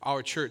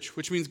our church,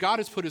 which means God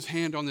has put his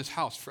hand on this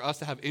house for us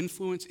to have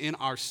influence in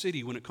our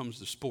city when it comes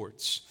to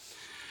sports.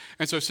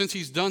 And so since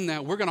he's done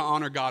that, we're going to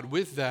honor God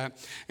with that.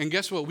 And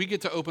guess what? We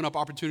get to open up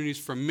opportunities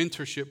for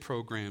mentorship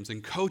programs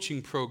and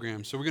coaching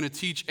programs. So we're going to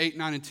teach 8,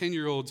 9, and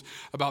 10-year-olds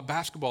about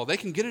basketball. They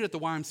can get it at the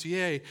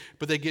YMCA,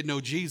 but they get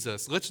no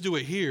Jesus. Let's do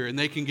it here, and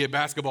they can get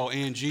basketball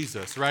and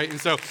Jesus, right?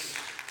 And so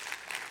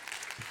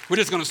we're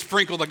just going to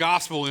sprinkle the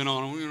gospel in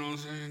on them. You know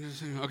what I'm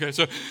saying? Okay,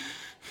 so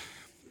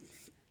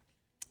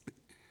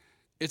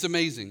it's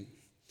amazing.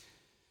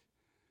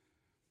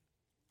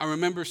 I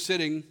remember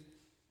sitting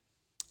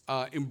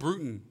in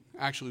Bruton.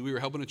 Actually, we were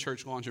helping a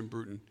church launch in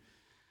Bruton.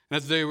 And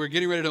as they were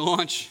getting ready to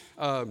launch,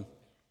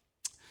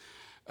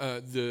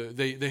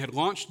 they had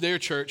launched their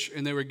church,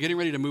 and they were getting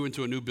ready to move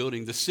into a new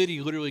building. The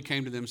city literally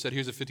came to them and said,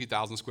 here's a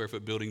 50,000 square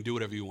foot building. Do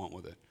whatever you want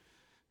with it.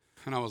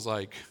 And I was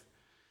like,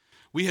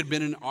 we had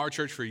been in our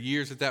church for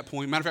years at that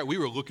point. Matter of fact, we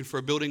were looking for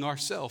a building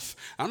ourselves.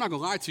 I'm not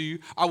going to lie to you.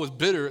 I was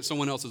bitter at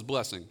someone else's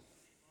blessing.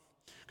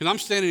 Because I'm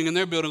standing in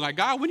their building like,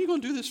 God, when are you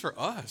going to do this for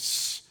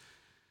us?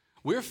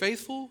 We're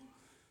faithful.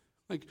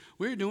 Like,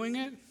 we're doing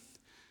it.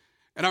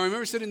 And I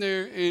remember sitting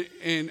there,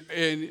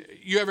 and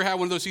you ever had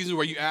one of those seasons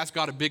where you ask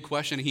God a big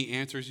question and he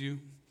answers you?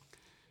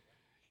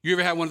 You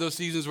ever had one of those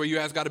seasons where you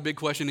ask God a big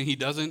question and he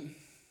doesn't?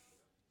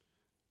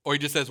 Or he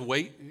just says,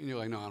 wait, and you're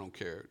like, no, I don't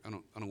care. I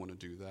don't want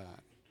to do that.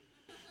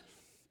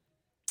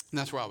 And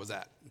that's where I was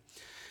at.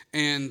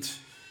 And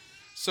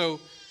so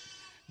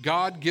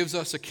God gives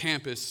us a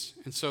campus.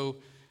 And so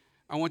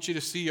I want you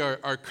to see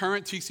our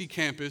current TC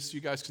campus. You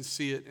guys can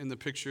see it in the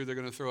picture they're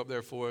going to throw up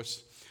there for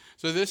us.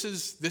 So this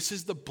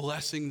is the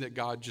blessing that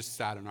God just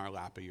sat in our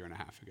lap a year and a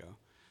half ago.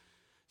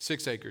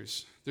 6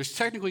 acres. There's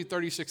technically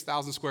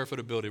 36,000 square foot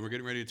of building. We're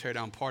getting ready to tear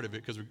down part of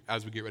it because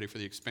as we get ready for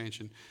the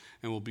expansion,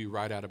 and we'll be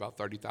right at about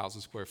 30,000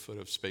 square foot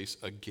of space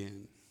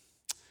again.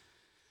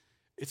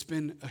 It's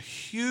been a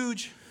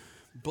huge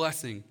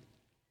blessing.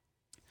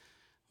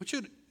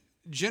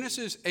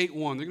 Genesis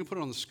 8:1, they're going to put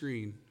it on the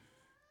screen.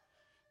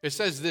 It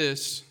says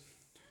this: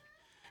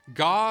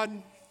 God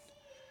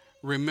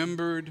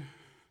remembered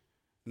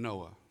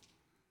Noah.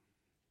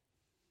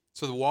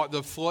 So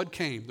the flood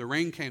came, the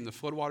rain came, the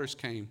flood waters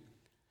came.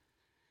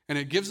 And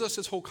it gives us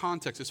this whole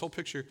context, this whole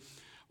picture.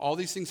 All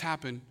these things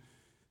happen.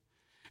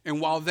 And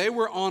while they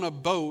were on a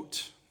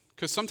boat,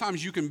 because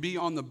sometimes you can be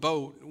on the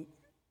boat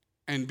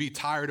and be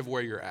tired of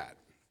where you're at.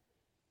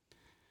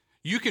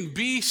 You can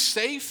be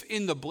safe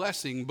in the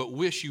blessing, but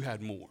wish you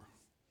had more.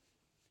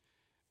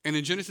 And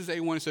in Genesis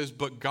 8:1 it says,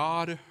 but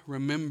God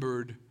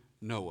remembered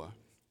Noah.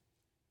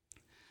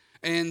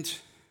 And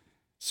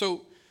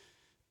so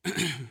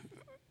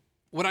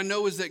what I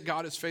know is that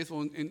God is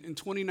faithful. In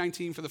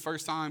 2019, for the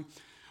first time,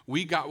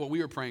 we got what we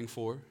were praying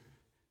for.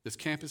 This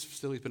campus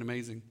facility has been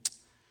amazing.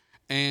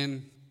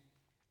 And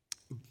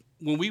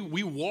when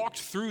we walked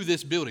through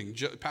this building,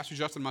 Pastor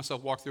Justin and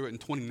myself walked through it in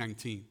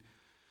 2019.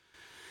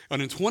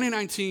 And in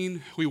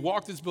 2019, we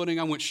walked this building.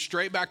 I went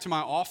straight back to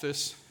my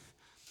office,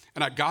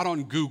 and I got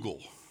on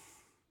Google.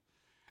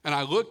 And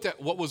I looked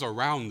at what was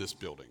around this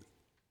building.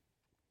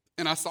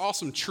 And I saw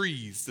some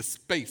trees, the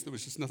space, there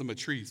was just nothing but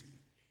trees.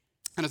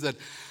 And I said,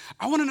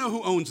 I want to know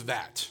who owns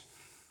that.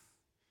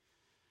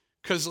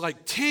 Because like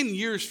 10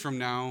 years from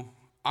now,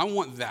 I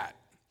want that.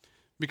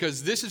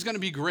 Because this is going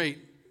to be great,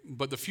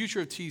 but the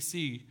future of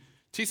TC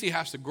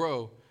has to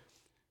grow,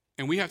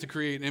 and we have to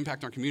create an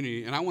impact on our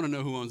community, and I want to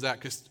know who owns that,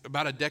 because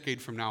about a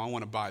decade from now, I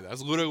want to buy that.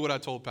 That's literally what I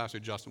told Pastor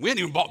Justin. We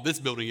hadn't even bought this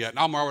building yet, and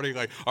I'm already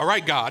like, all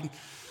right, God,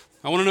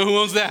 I want to know who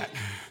owns that.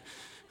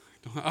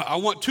 I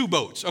want 2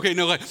 boats. Okay,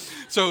 no, like,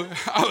 so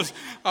I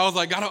was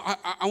like, God,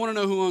 I want to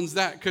know who owns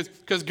that,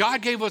 because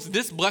God gave us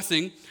this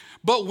blessing,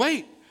 but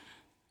wait,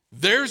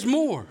 there's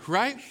more,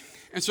 right?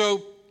 And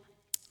so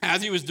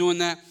as he was doing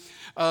that,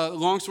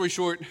 long story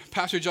short,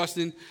 Pastor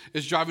Justin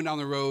is driving down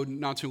the road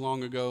not too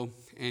long ago,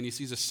 and he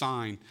sees a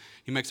sign.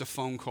 He makes a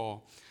phone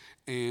call,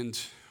 and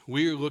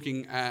we're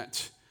looking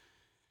at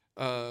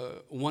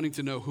wanting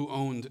to know who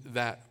owned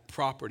that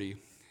property.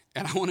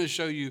 And I want to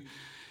show you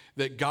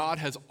that God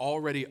has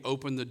already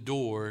opened the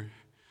door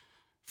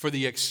for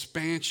the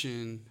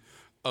expansion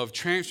of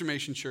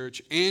Transformation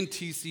Church and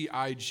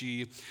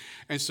TCIG.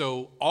 And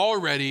so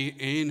already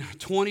in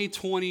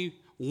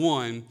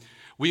 2021,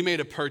 we made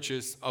a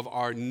purchase of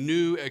our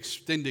new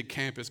extended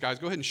campus. Guys,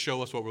 go ahead and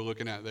show us what we're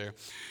looking at there.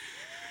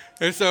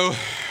 And so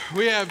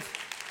we have,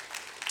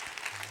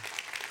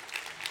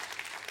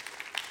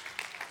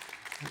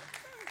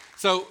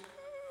 so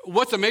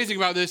what's amazing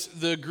about this,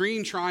 the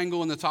green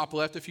triangle in the top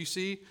left, if you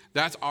see,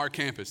 that's our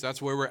campus.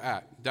 That's where we're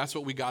at. That's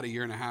what we got a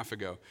year and a half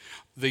ago.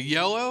 The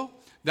yellow,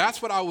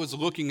 that's what I was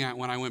looking at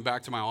when I went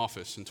back to my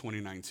office in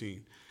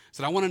 2019. I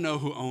said, I want to know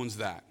who owns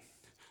that.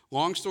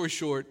 Long story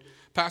short,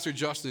 Pastor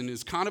Justin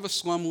is kind of a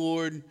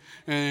slumlord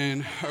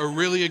and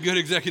a good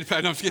executive. No,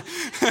 I'm just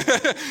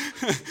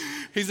kidding.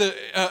 He's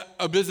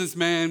a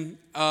businessman,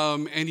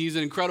 and he's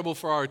incredible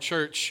for our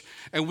church.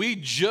 And we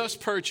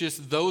just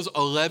purchased those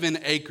 11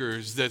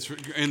 acres that's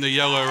in the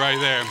yellow right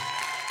there.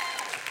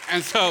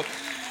 And so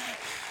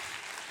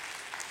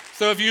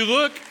if you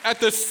look at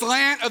the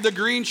slant of the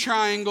green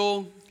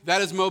triangle,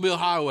 that is Mobile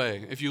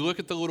Highway. If you look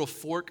at the little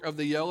fork of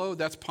the yellow,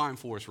 that's Pine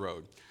Forest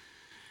Road.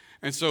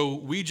 And so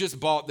we just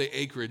bought the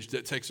acreage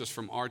that takes us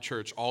from our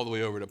church all the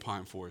way over to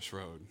Pine Forest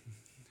Road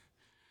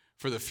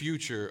for the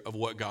future of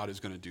what God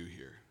is going to do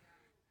here.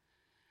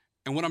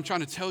 And what I'm trying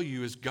to tell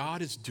you is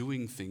God is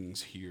doing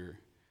things here,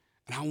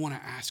 and I want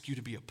to ask you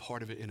to be a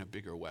part of it in a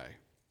bigger way.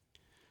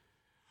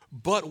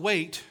 But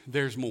wait,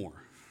 there's more.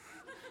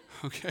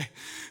 Okay?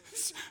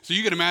 So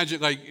you can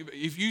imagine, like,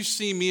 if you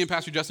see me and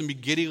Pastor Justin be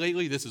giddy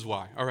lately, this is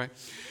why, all right?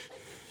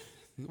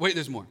 Wait,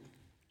 there's more.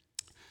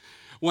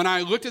 When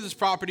I looked at this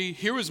property,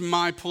 here was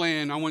my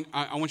plan. I want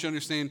you to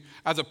understand,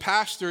 as a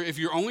pastor, if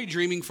you're only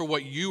dreaming for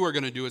what you are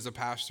going to do as a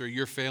pastor,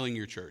 you're failing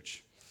your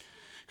church.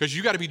 Because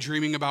you got to be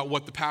dreaming about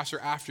what the pastor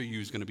after you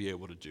is going to be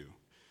able to do.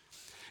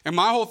 And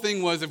my whole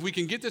thing was, if we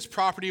can get this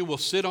property, we'll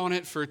sit on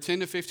it for 10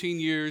 to 15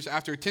 years.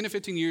 After 10 to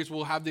 15 years,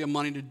 we'll have the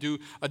money to do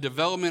a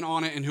development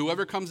on it. And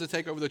whoever comes to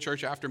take over the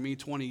church after me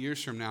 20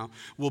 years from now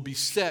will be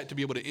set to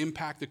be able to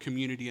impact the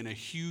community in a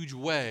huge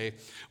way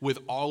with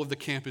all of the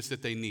campus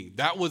that they need.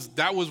 That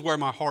was where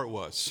my heart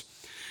was.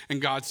 And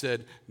God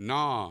said,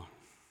 nah,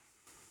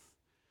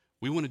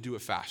 we want to do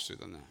it faster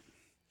than that.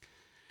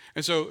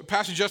 And so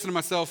Pastor Justin and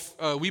myself,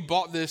 we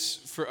bought this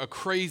for a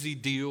crazy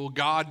deal.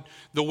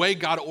 The way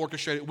God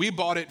orchestrated it, we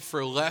bought it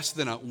for less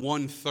than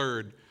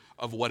 1/3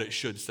 of what it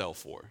should sell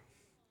for.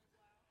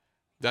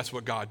 That's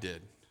what God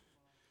did.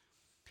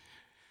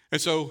 And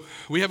so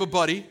we have a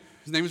buddy.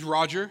 His name is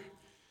Roger.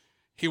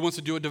 He wants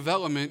to do a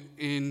development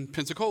in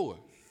Pensacola.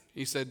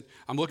 He said,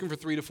 I'm looking for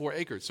 3 to 4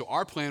 acres. So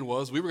our plan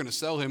was we were going to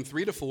sell him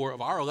 3 to 4 of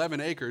our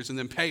 11 acres and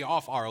then pay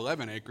off our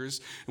 11 acres,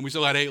 and we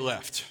still had 8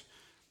 left.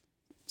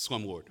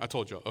 Slumlord. I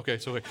told y'all. Okay,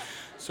 so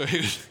he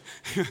was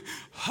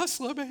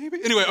hustler, baby.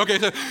 Anyway, okay,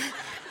 so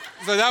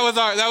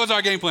that was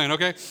our game plan.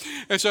 Okay,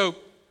 and so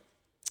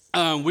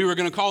we were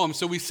going to call him.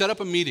 So we set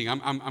up a meeting.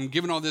 I'm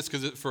giving all this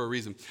for a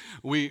reason.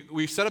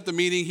 We set up the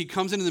meeting. He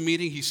comes into the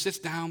meeting. He sits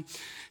down,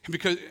 and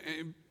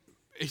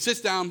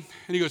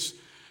he goes,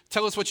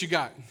 tell us what you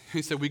got.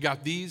 He said, we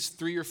got these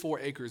 3 or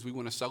 4 acres. We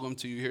want to sell them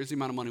to you. Here's the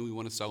amount of money we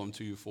want to sell them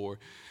to you for.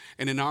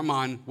 And in our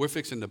mind, we're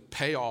fixing to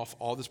pay off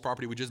all this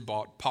property we just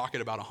bought,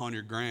 pocket about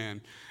 $100,000,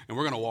 and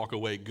we're going to walk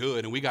away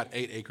good. And we got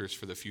 8 acres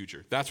for the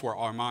future. That's where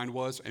our mind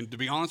was. And to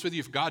be honest with you,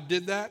 if God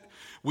did that,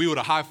 we would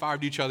have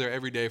high-fived each other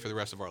every day for the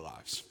rest of our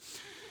lives.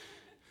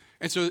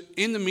 And so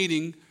in the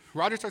meeting,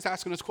 Roger starts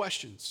asking us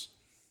questions.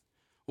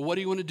 Well, what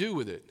do you want to do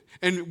with it?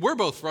 And we're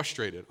both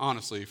frustrated,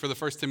 honestly. For the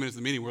first 10 minutes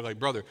of the meeting, we're like,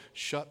 brother,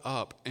 shut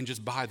up and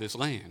just buy this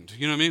land.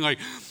 You know what I mean? Like,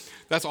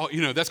 that's all,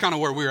 that's kind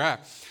of where we're at.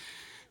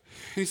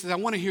 And he says, I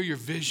want to hear your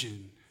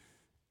vision.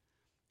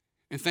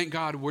 And thank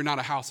God we're not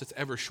a house that's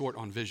ever short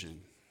on vision.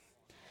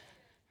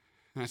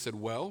 And I said,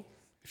 well,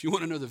 if you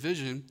want to know the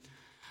vision,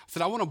 I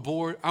said, I want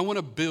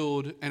to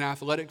build an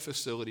athletic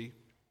facility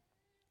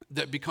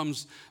that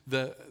becomes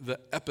the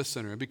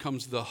epicenter. It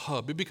becomes the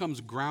hub. It becomes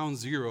ground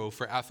zero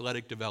for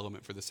athletic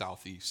development for the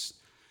Southeast.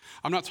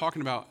 I'm not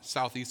talking about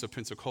southeast of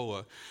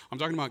Pensacola. I'm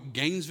talking about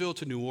Gainesville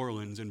to New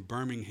Orleans and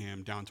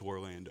Birmingham down to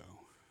Orlando.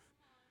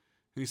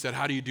 And he said,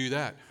 how do you do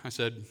that? I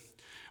said,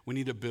 we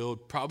need to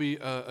build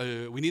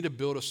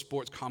a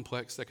sports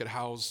complex that could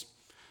house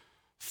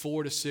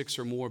 4 to 6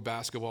 or more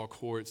basketball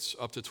courts,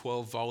 up to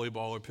 12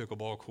 volleyball or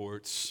pickleball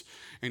courts,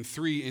 and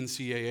 3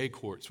 NCAA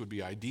courts would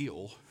be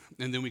ideal.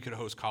 And then we could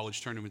host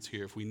college tournaments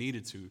here if we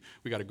needed to.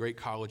 We got a great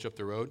college up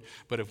the road,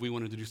 but if we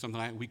wanted to do something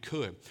like that, we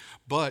could.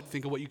 But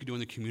think of what you could do in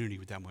the community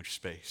with that much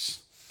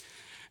space.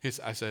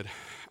 I said,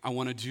 I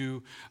want to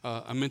do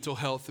a mental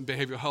health and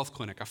behavioral health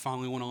clinic. I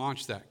finally want to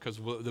launch that because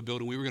the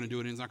building we were going to do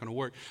it in is not going to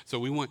work. So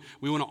we want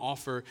to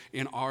offer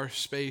in our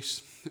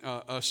space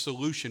a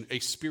solution, a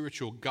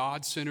spiritual,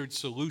 God-centered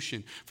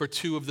solution for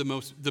 2 of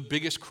the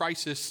biggest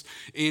crises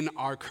in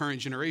our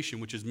current generation,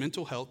 which is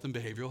mental health and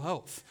behavioral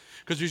health,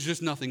 because there's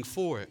just nothing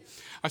for it.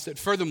 I said,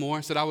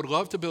 furthermore, I would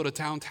love to build a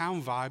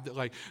downtown vibe that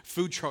like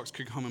food trucks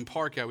could come and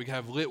park at. We could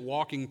have lit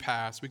walking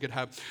paths. We could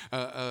have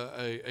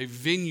a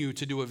venue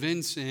to do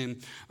events in.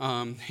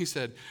 He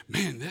said,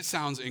 man, that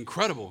sounds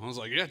incredible. I was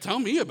like, yeah, tell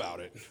me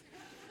about it.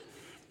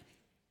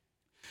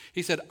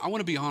 He said, I want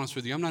to be honest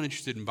with you. I'm not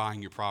interested in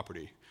buying your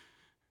property.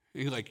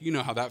 And he's like, you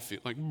know how that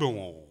feels. Like, boom.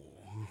 You know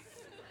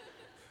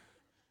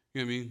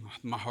what I mean?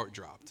 My heart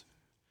dropped.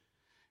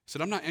 I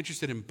said, I'm not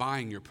interested in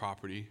buying your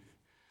property.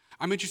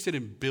 I'm interested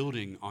in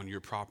building on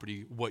your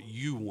property what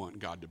you want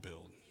God to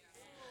build.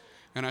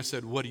 And I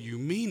said, what do you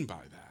mean by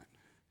that?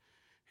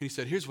 And he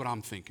said, here's what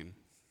I'm thinking.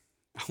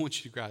 I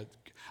want you to grab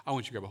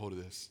a hold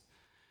of this.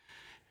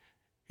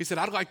 He said,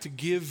 I'd like to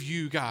give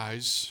you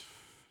guys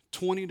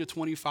 $20 to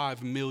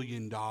 $25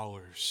 million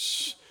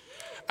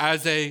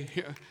as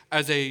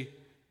a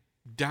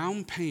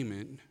down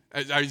payment,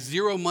 as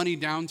zero money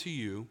down to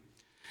you,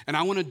 and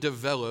I want to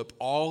develop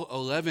all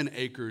 11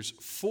 acres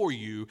for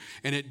you,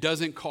 and it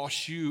doesn't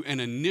cost you an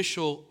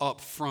initial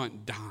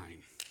upfront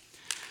dime.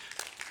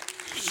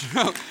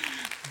 So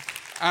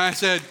I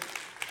said,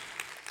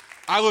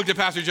 I looked at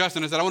Pastor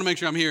Justin and I said, I want to make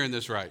sure I'm hearing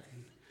this right.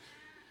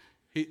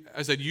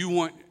 I said,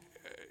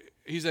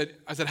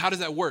 how does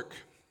that work?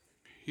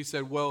 He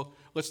said, well,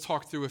 let's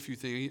talk through a few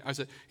things.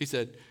 He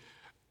said,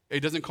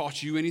 it doesn't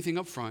cost you anything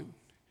up front.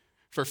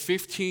 For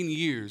 15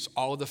 years,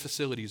 all of the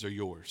facilities are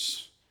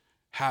yours.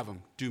 Have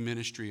them, do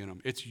ministry in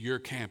them. It's your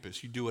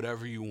campus. You do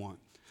whatever you want.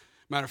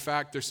 Matter of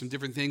fact, there's some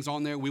different things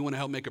on there. We want to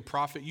help make a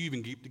profit. You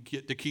even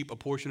get to keep a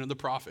portion of the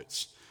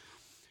profits.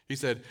 He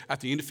said,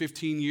 at the end of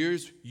 15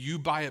 years, you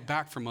buy it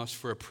back from us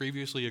for a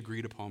previously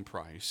agreed upon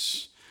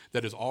price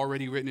that is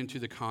already written into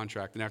the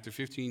contract. And after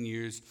 15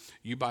 years,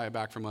 you buy it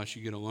back from us,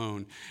 you get a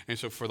loan. And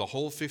so for the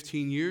whole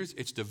 15 years,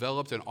 it's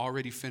developed and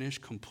already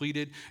finished,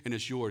 completed, and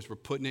it's yours. We're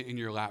putting it in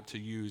your lap to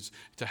use,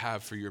 to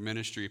have for your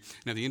ministry.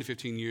 And at the end of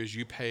 15 years,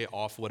 you pay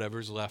off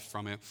whatever's left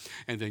from it,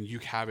 and then you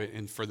have it.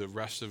 And for the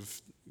rest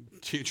of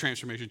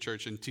Transformation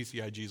Church and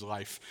TCIG's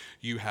life,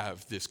 you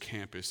have this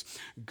campus.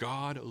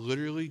 God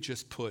literally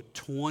just put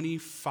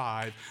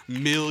 $25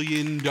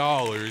 million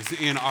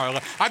in our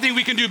life. I think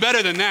we can do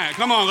better than that.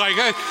 Come on, like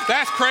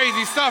that's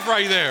crazy stuff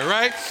right there,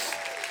 right?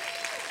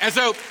 And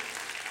so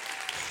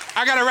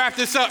I got to wrap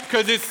this up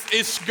because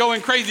it's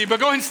going crazy. But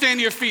go ahead and stand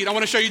to your feet. I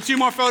want to show you 2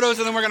 more photos,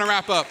 and then we're going to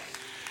wrap up.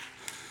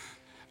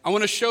 I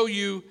want to show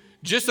you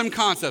just some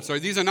concepts. Right?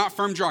 These are not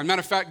firm drawings. Matter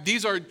of fact,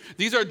 these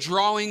are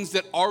drawings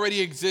that already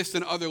exist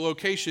in other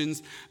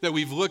locations that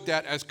we've looked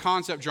at as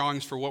concept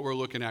drawings for what we're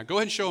looking at. Go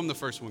ahead and show them the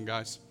first one,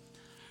 guys.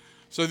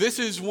 So this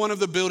is one of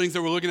the buildings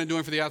that we're looking at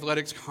doing for the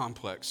athletics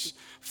complex.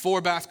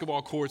 4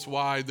 basketball courts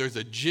wide. There's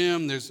a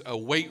gym. There's a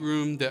weight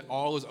room that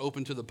all is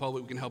open to the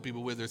public. We can help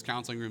people with. There's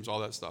counseling rooms,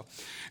 all that stuff.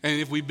 And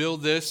if we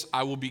build this,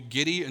 I will be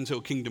giddy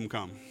until kingdom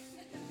come.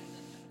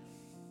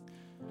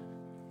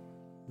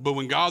 But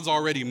when God's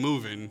already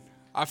moving,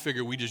 I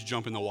figure we just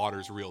jump in the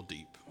waters real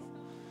deep.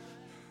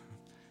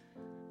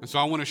 And so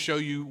I want to show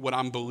you what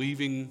I'm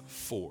believing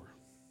for.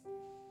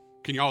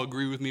 Can y'all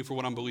agree with me for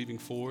what I'm believing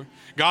for?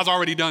 God's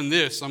already done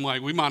this. I'm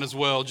like, we might as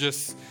well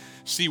just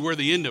see where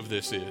the end of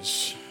this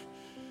is.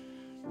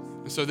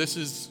 And so this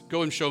is,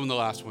 go and show them the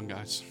last one,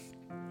 guys.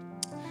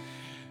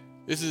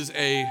 This is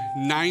a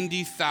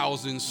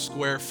 90,000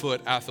 square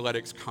foot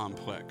athletics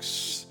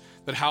complex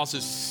that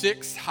houses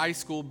 6 high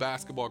school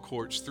basketball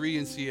courts, 3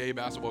 NCAA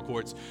basketball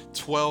courts,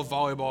 12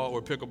 volleyball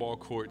or pickleball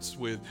courts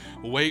with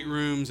weight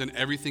rooms and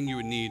everything you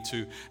would need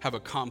to have a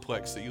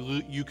complex that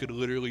you could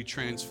literally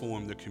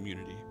transform the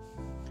community.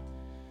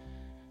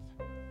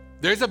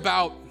 There's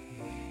about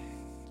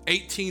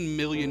 $18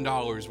 million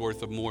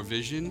worth of more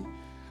vision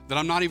that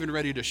I'm not even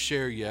ready to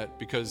share yet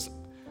because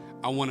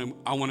I want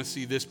to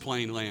see this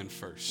plane land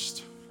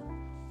first.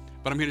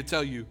 But I'm here to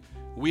tell you,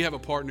 we have a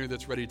partner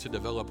that's ready to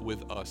develop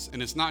with us.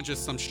 And it's not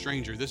just some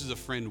stranger. This is a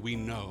friend we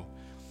know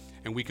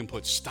and we can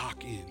put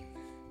stock in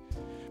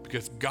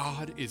because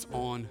God is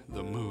on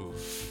the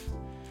move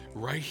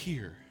right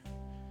here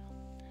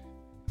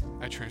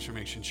at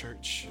Transformation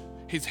Church.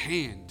 His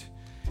hand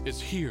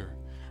is here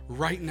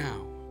right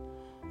now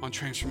on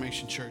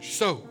Transformation Church.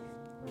 So,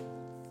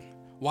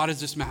 why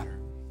does this matter?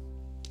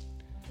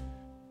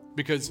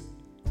 Because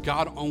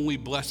God only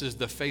blesses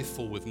the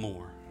faithful with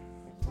more.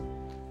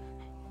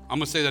 I'm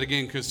going to say that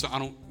again because I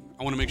want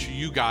to make sure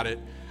you got it.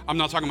 I'm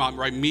not talking about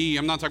me.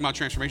 I'm not talking about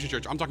Transformation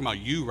Church. I'm talking about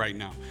you right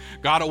now.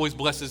 God always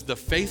blesses the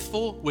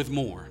faithful with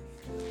more.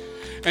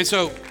 And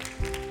so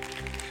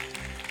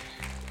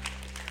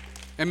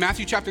in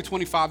Matthew chapter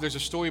 25, there's a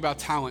story about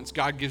talents.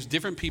 God gives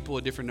different people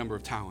a different number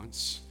of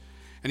talents.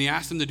 And he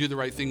asks them to do the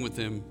right thing with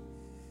them.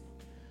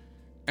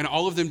 And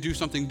all of them do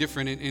something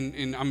different.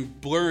 And I'm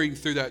blurring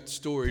through that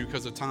story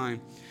because of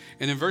time.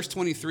 And in verse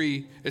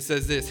 23, it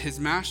says this: his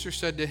master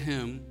said to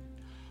him,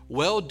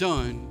 "Well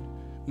done,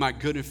 my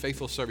good and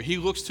faithful servant." He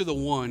looks to the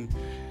one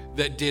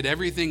that did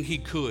everything he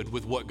could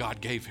with what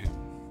God gave him.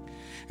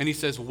 And he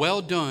says,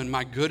 "Well done,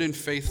 my good and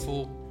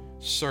faithful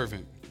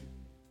servant.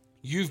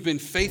 You've been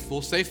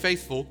faithful," say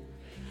faithful,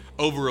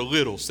 "over a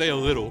little." Say a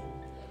little.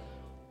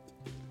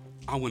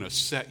 "I want to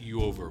set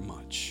you over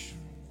much."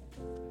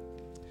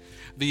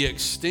 The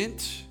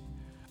extent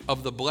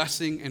of the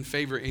blessing and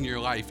favor in your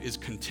life is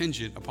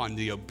contingent upon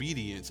the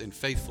obedience and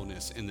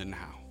faithfulness in the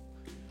now.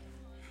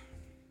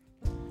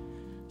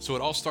 So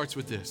it all starts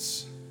with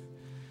this.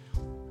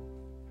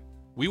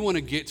 We want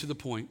to get to the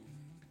point.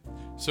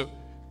 So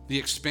the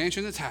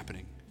expansion that's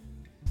happening,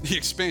 the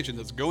expansion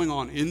that's going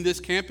on in this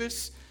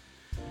campus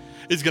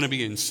is going to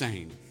be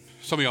insane.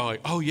 Some of y'all are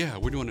like, "Oh yeah,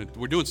 we're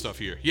doing stuff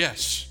here."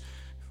 Yes,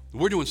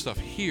 we're doing stuff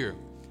here.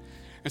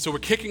 And so we're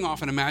kicking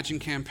off an Imagine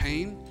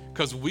campaign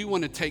because we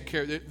want to take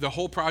care of the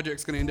whole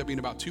project's going to end up being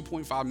about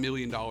 $2.5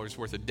 million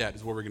worth of debt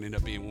is what we're going to end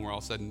up being when we're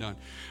all said and done.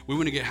 We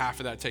want to get half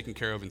of that taken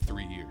care of in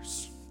 3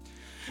 years.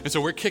 And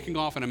so we're kicking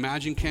off an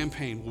Imagine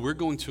campaign. We're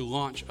going to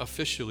launch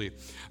officially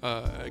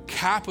a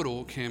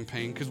capital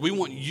campaign because we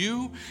want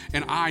you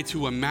and I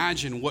to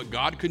imagine what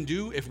God can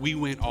do if we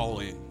went all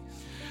in.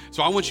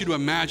 So I want you to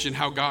imagine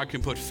how God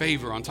can put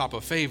favor on top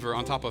of favor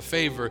on top of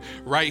favor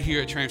right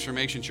here at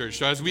Transformation Church.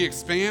 So as we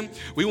expand,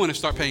 we want to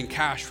start paying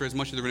cash for as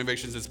much of the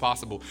renovations as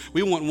possible.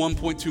 We want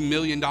 $1.2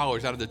 million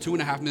out of the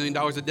 $2.5 million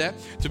of debt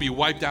to be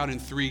wiped out in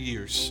 3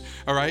 years.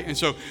 All right? And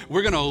so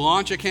we're going to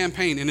launch a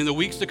campaign, and in the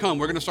weeks to come,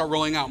 we're going to start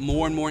rolling out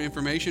more and more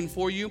information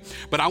for you.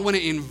 But I want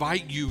to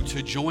invite you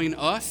to join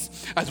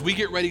us as we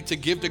get ready to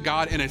give to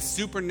God in a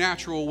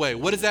supernatural way.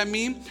 What does that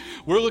mean?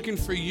 We're looking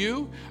for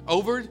you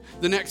over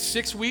the next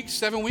 6 weeks,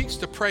 7 weeks,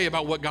 to pray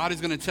about what God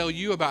is going to tell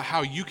you about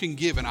how you can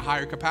give in a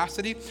higher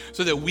capacity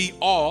so that we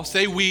all,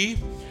 say we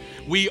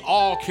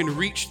all can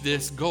reach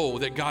this goal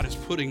that God is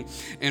putting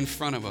in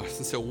front of us.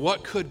 And so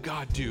what could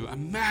God do?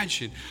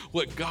 Imagine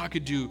what God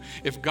could do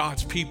if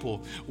God's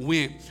people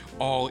went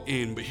all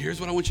in. But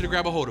here's what I want you to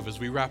grab a hold of as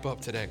we wrap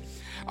up today.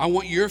 I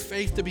want your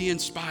faith to be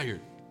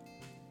inspired.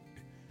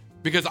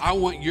 Because I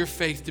want your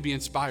faith to be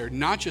inspired,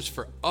 not just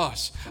for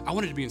us. I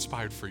want it to be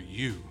inspired for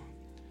you.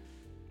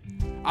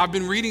 I've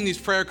been reading these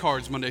prayer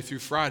cards Monday through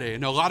Friday,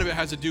 and a lot of it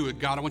has to do with,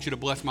 God, I want you to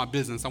bless my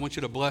business. I want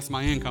you to bless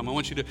my income. I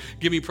want you to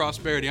give me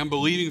prosperity. I'm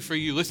believing for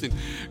you. Listen,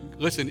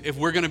 if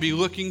we're going to be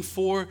looking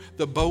for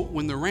the boat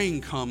when the rain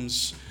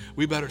comes,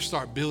 we better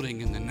start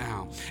building in the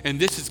now. And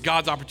this is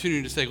God's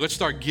opportunity to say, let's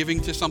start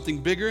giving to something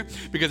bigger,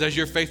 because as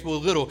you're faithful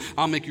with little,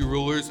 I'll make you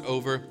rulers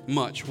over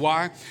much.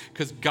 Why?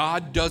 Because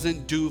God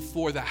doesn't do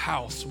for the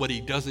house what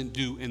he doesn't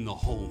do in the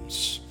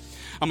homes.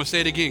 I'm going to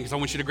say it again because I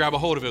want you to grab a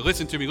hold of it.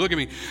 Listen to me. Look at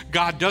me.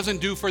 God doesn't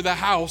do for the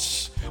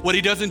house what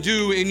he doesn't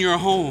do in your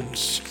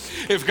homes.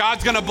 If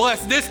God's going to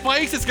bless this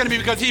place, it's going to be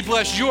because he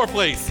blessed your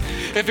place.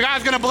 If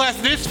God's going to bless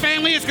this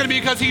family, it's going to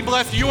be because he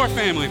blessed your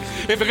family.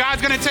 If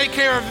God's going to take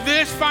care of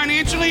this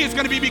financially, it's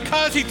going to be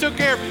because he took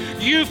care of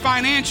you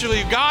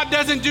financially. God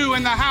doesn't do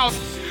in the house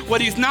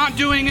what he's not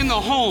doing in the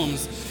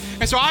homes.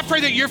 And so I pray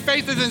that your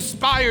faith is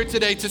inspired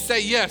today to say,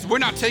 yes, we're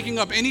not taking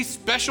up any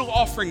special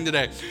offering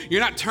today.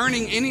 You're not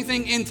turning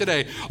anything in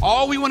today.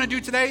 All we want to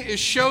do today is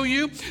show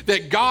you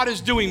that God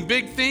is doing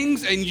big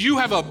things, and you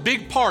have a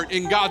big part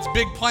in God's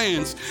big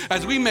plans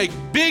as we make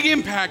big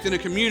impact in a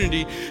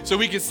community so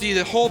we can see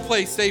the whole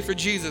place saved for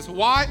Jesus.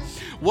 Why?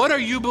 What are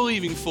you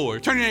believing for?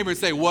 Turn to your neighbor and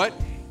say, what?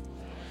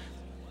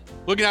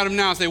 Looking at him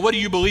now and say, what are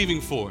you believing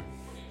for?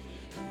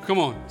 Come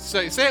on,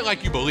 say it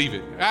like you believe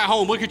it. At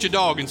home, look at your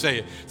dog and say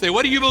it. Say,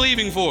 what are you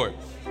believing for?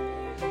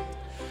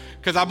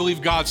 Because I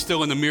believe God's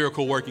still in the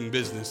miracle working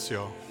business,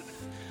 y'all.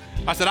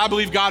 I said, I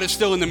believe God is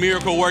still in the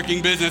miracle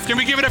working business. Can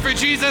we give it up for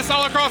Jesus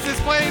all across this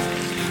place?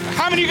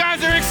 How many of you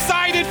guys are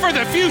excited for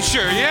the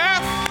future,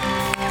 yeah?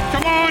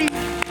 Come on.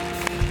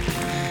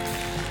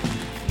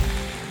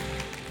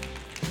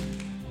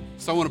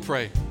 So I want to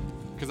pray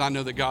because I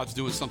know that God's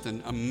doing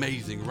something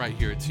amazing right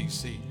here at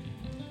TC.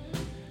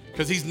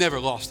 Because he's never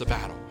lost a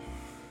battle,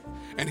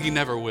 and he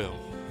never will.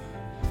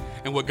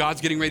 And what God's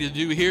getting ready to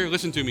do here,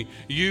 listen to me,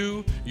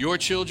 you, your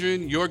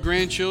children, your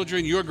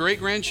grandchildren, your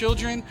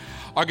great-grandchildren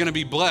are going to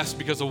be blessed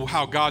because of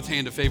how God's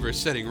hand of favor is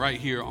setting right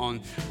here on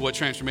what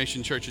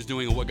Transformation Church is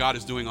doing and what God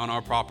is doing on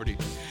our property.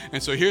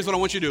 And so here's what I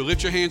want you to do.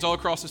 Lift your hands all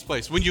across this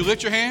place. When you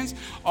lift your hands,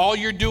 all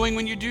you're doing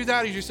when you do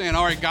that is you're saying,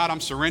 all right, God, I'm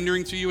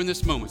surrendering to you in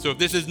this moment. So if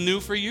this is new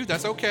for you,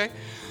 that's okay.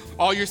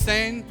 All you're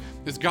saying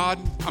is, God,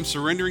 I'm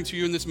surrendering to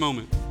you in this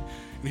moment.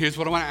 And here's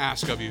what I want to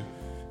ask of you.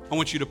 I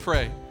want you to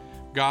pray.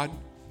 God,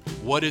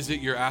 what is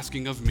it you're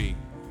asking of me?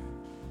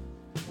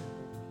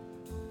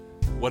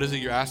 What is it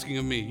you're asking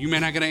of me? You may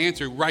not get an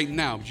answer right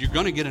now, but you're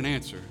going to get an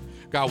answer.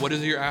 God, what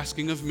is it you're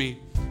asking of me?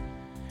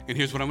 And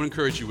here's what I'm going to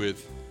encourage you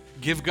with.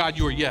 Give God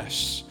your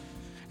yes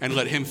and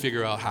let him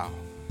figure out how.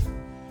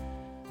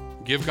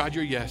 Give God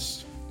your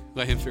yes,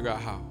 let him figure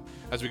out how.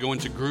 As we go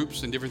into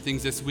groups and different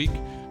things this week,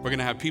 we're going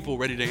to have people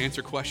ready to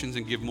answer questions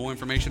and give more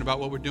information about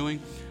what we're doing.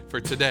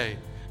 For today,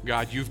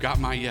 God, you've got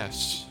my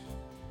yes.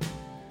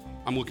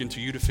 I'm looking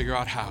to you to figure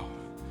out how.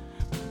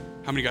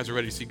 How many guys are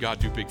ready to see God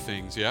do big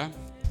things, yeah?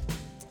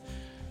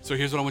 So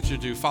here's what I want you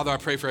to do. Father, I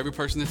pray for every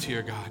person that's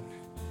here, God,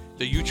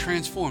 that you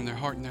transform their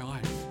heart and their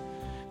life.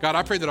 God,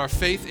 I pray that our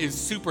faith is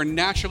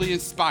supernaturally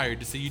inspired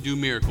to see you do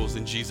miracles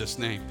in Jesus'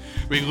 name.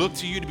 We look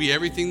to you to be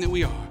everything that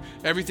we are,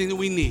 everything that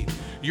we need.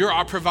 You're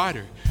our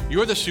provider.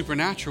 You're the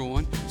supernatural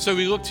one. So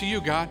we look to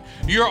you, God.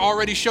 You're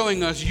already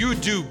showing us you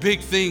do big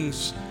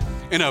things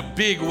in a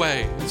big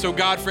way. And so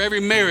God, for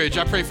every marriage,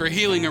 I pray for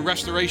healing and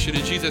restoration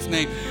in Jesus'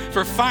 name.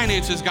 For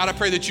finances, God, I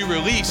pray that you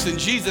release in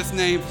Jesus'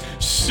 name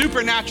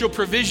supernatural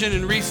provision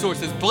and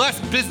resources. Bless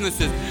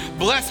businesses,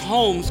 bless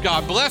homes,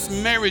 God, bless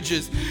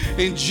marriages.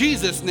 In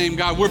Jesus' name,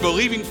 God, we're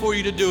believing for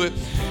you to do it.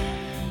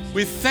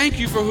 We thank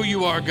you for who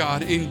you are,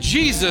 God. In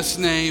Jesus'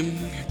 name,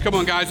 come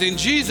on, guys, in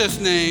Jesus'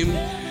 name,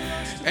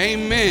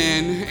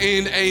 amen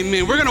and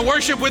amen. We're going to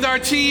worship with our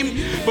team.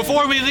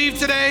 Before we leave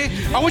today,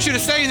 I want you to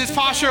stay in this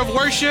posture of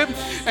worship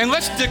and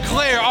let's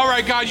declare, all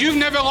right, God, you've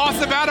never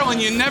lost a battle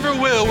and you never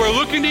will. We're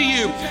looking to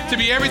you to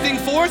be everything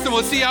for us, and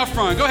we'll see you out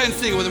front. Go ahead and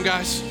sing with them,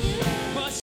 guys.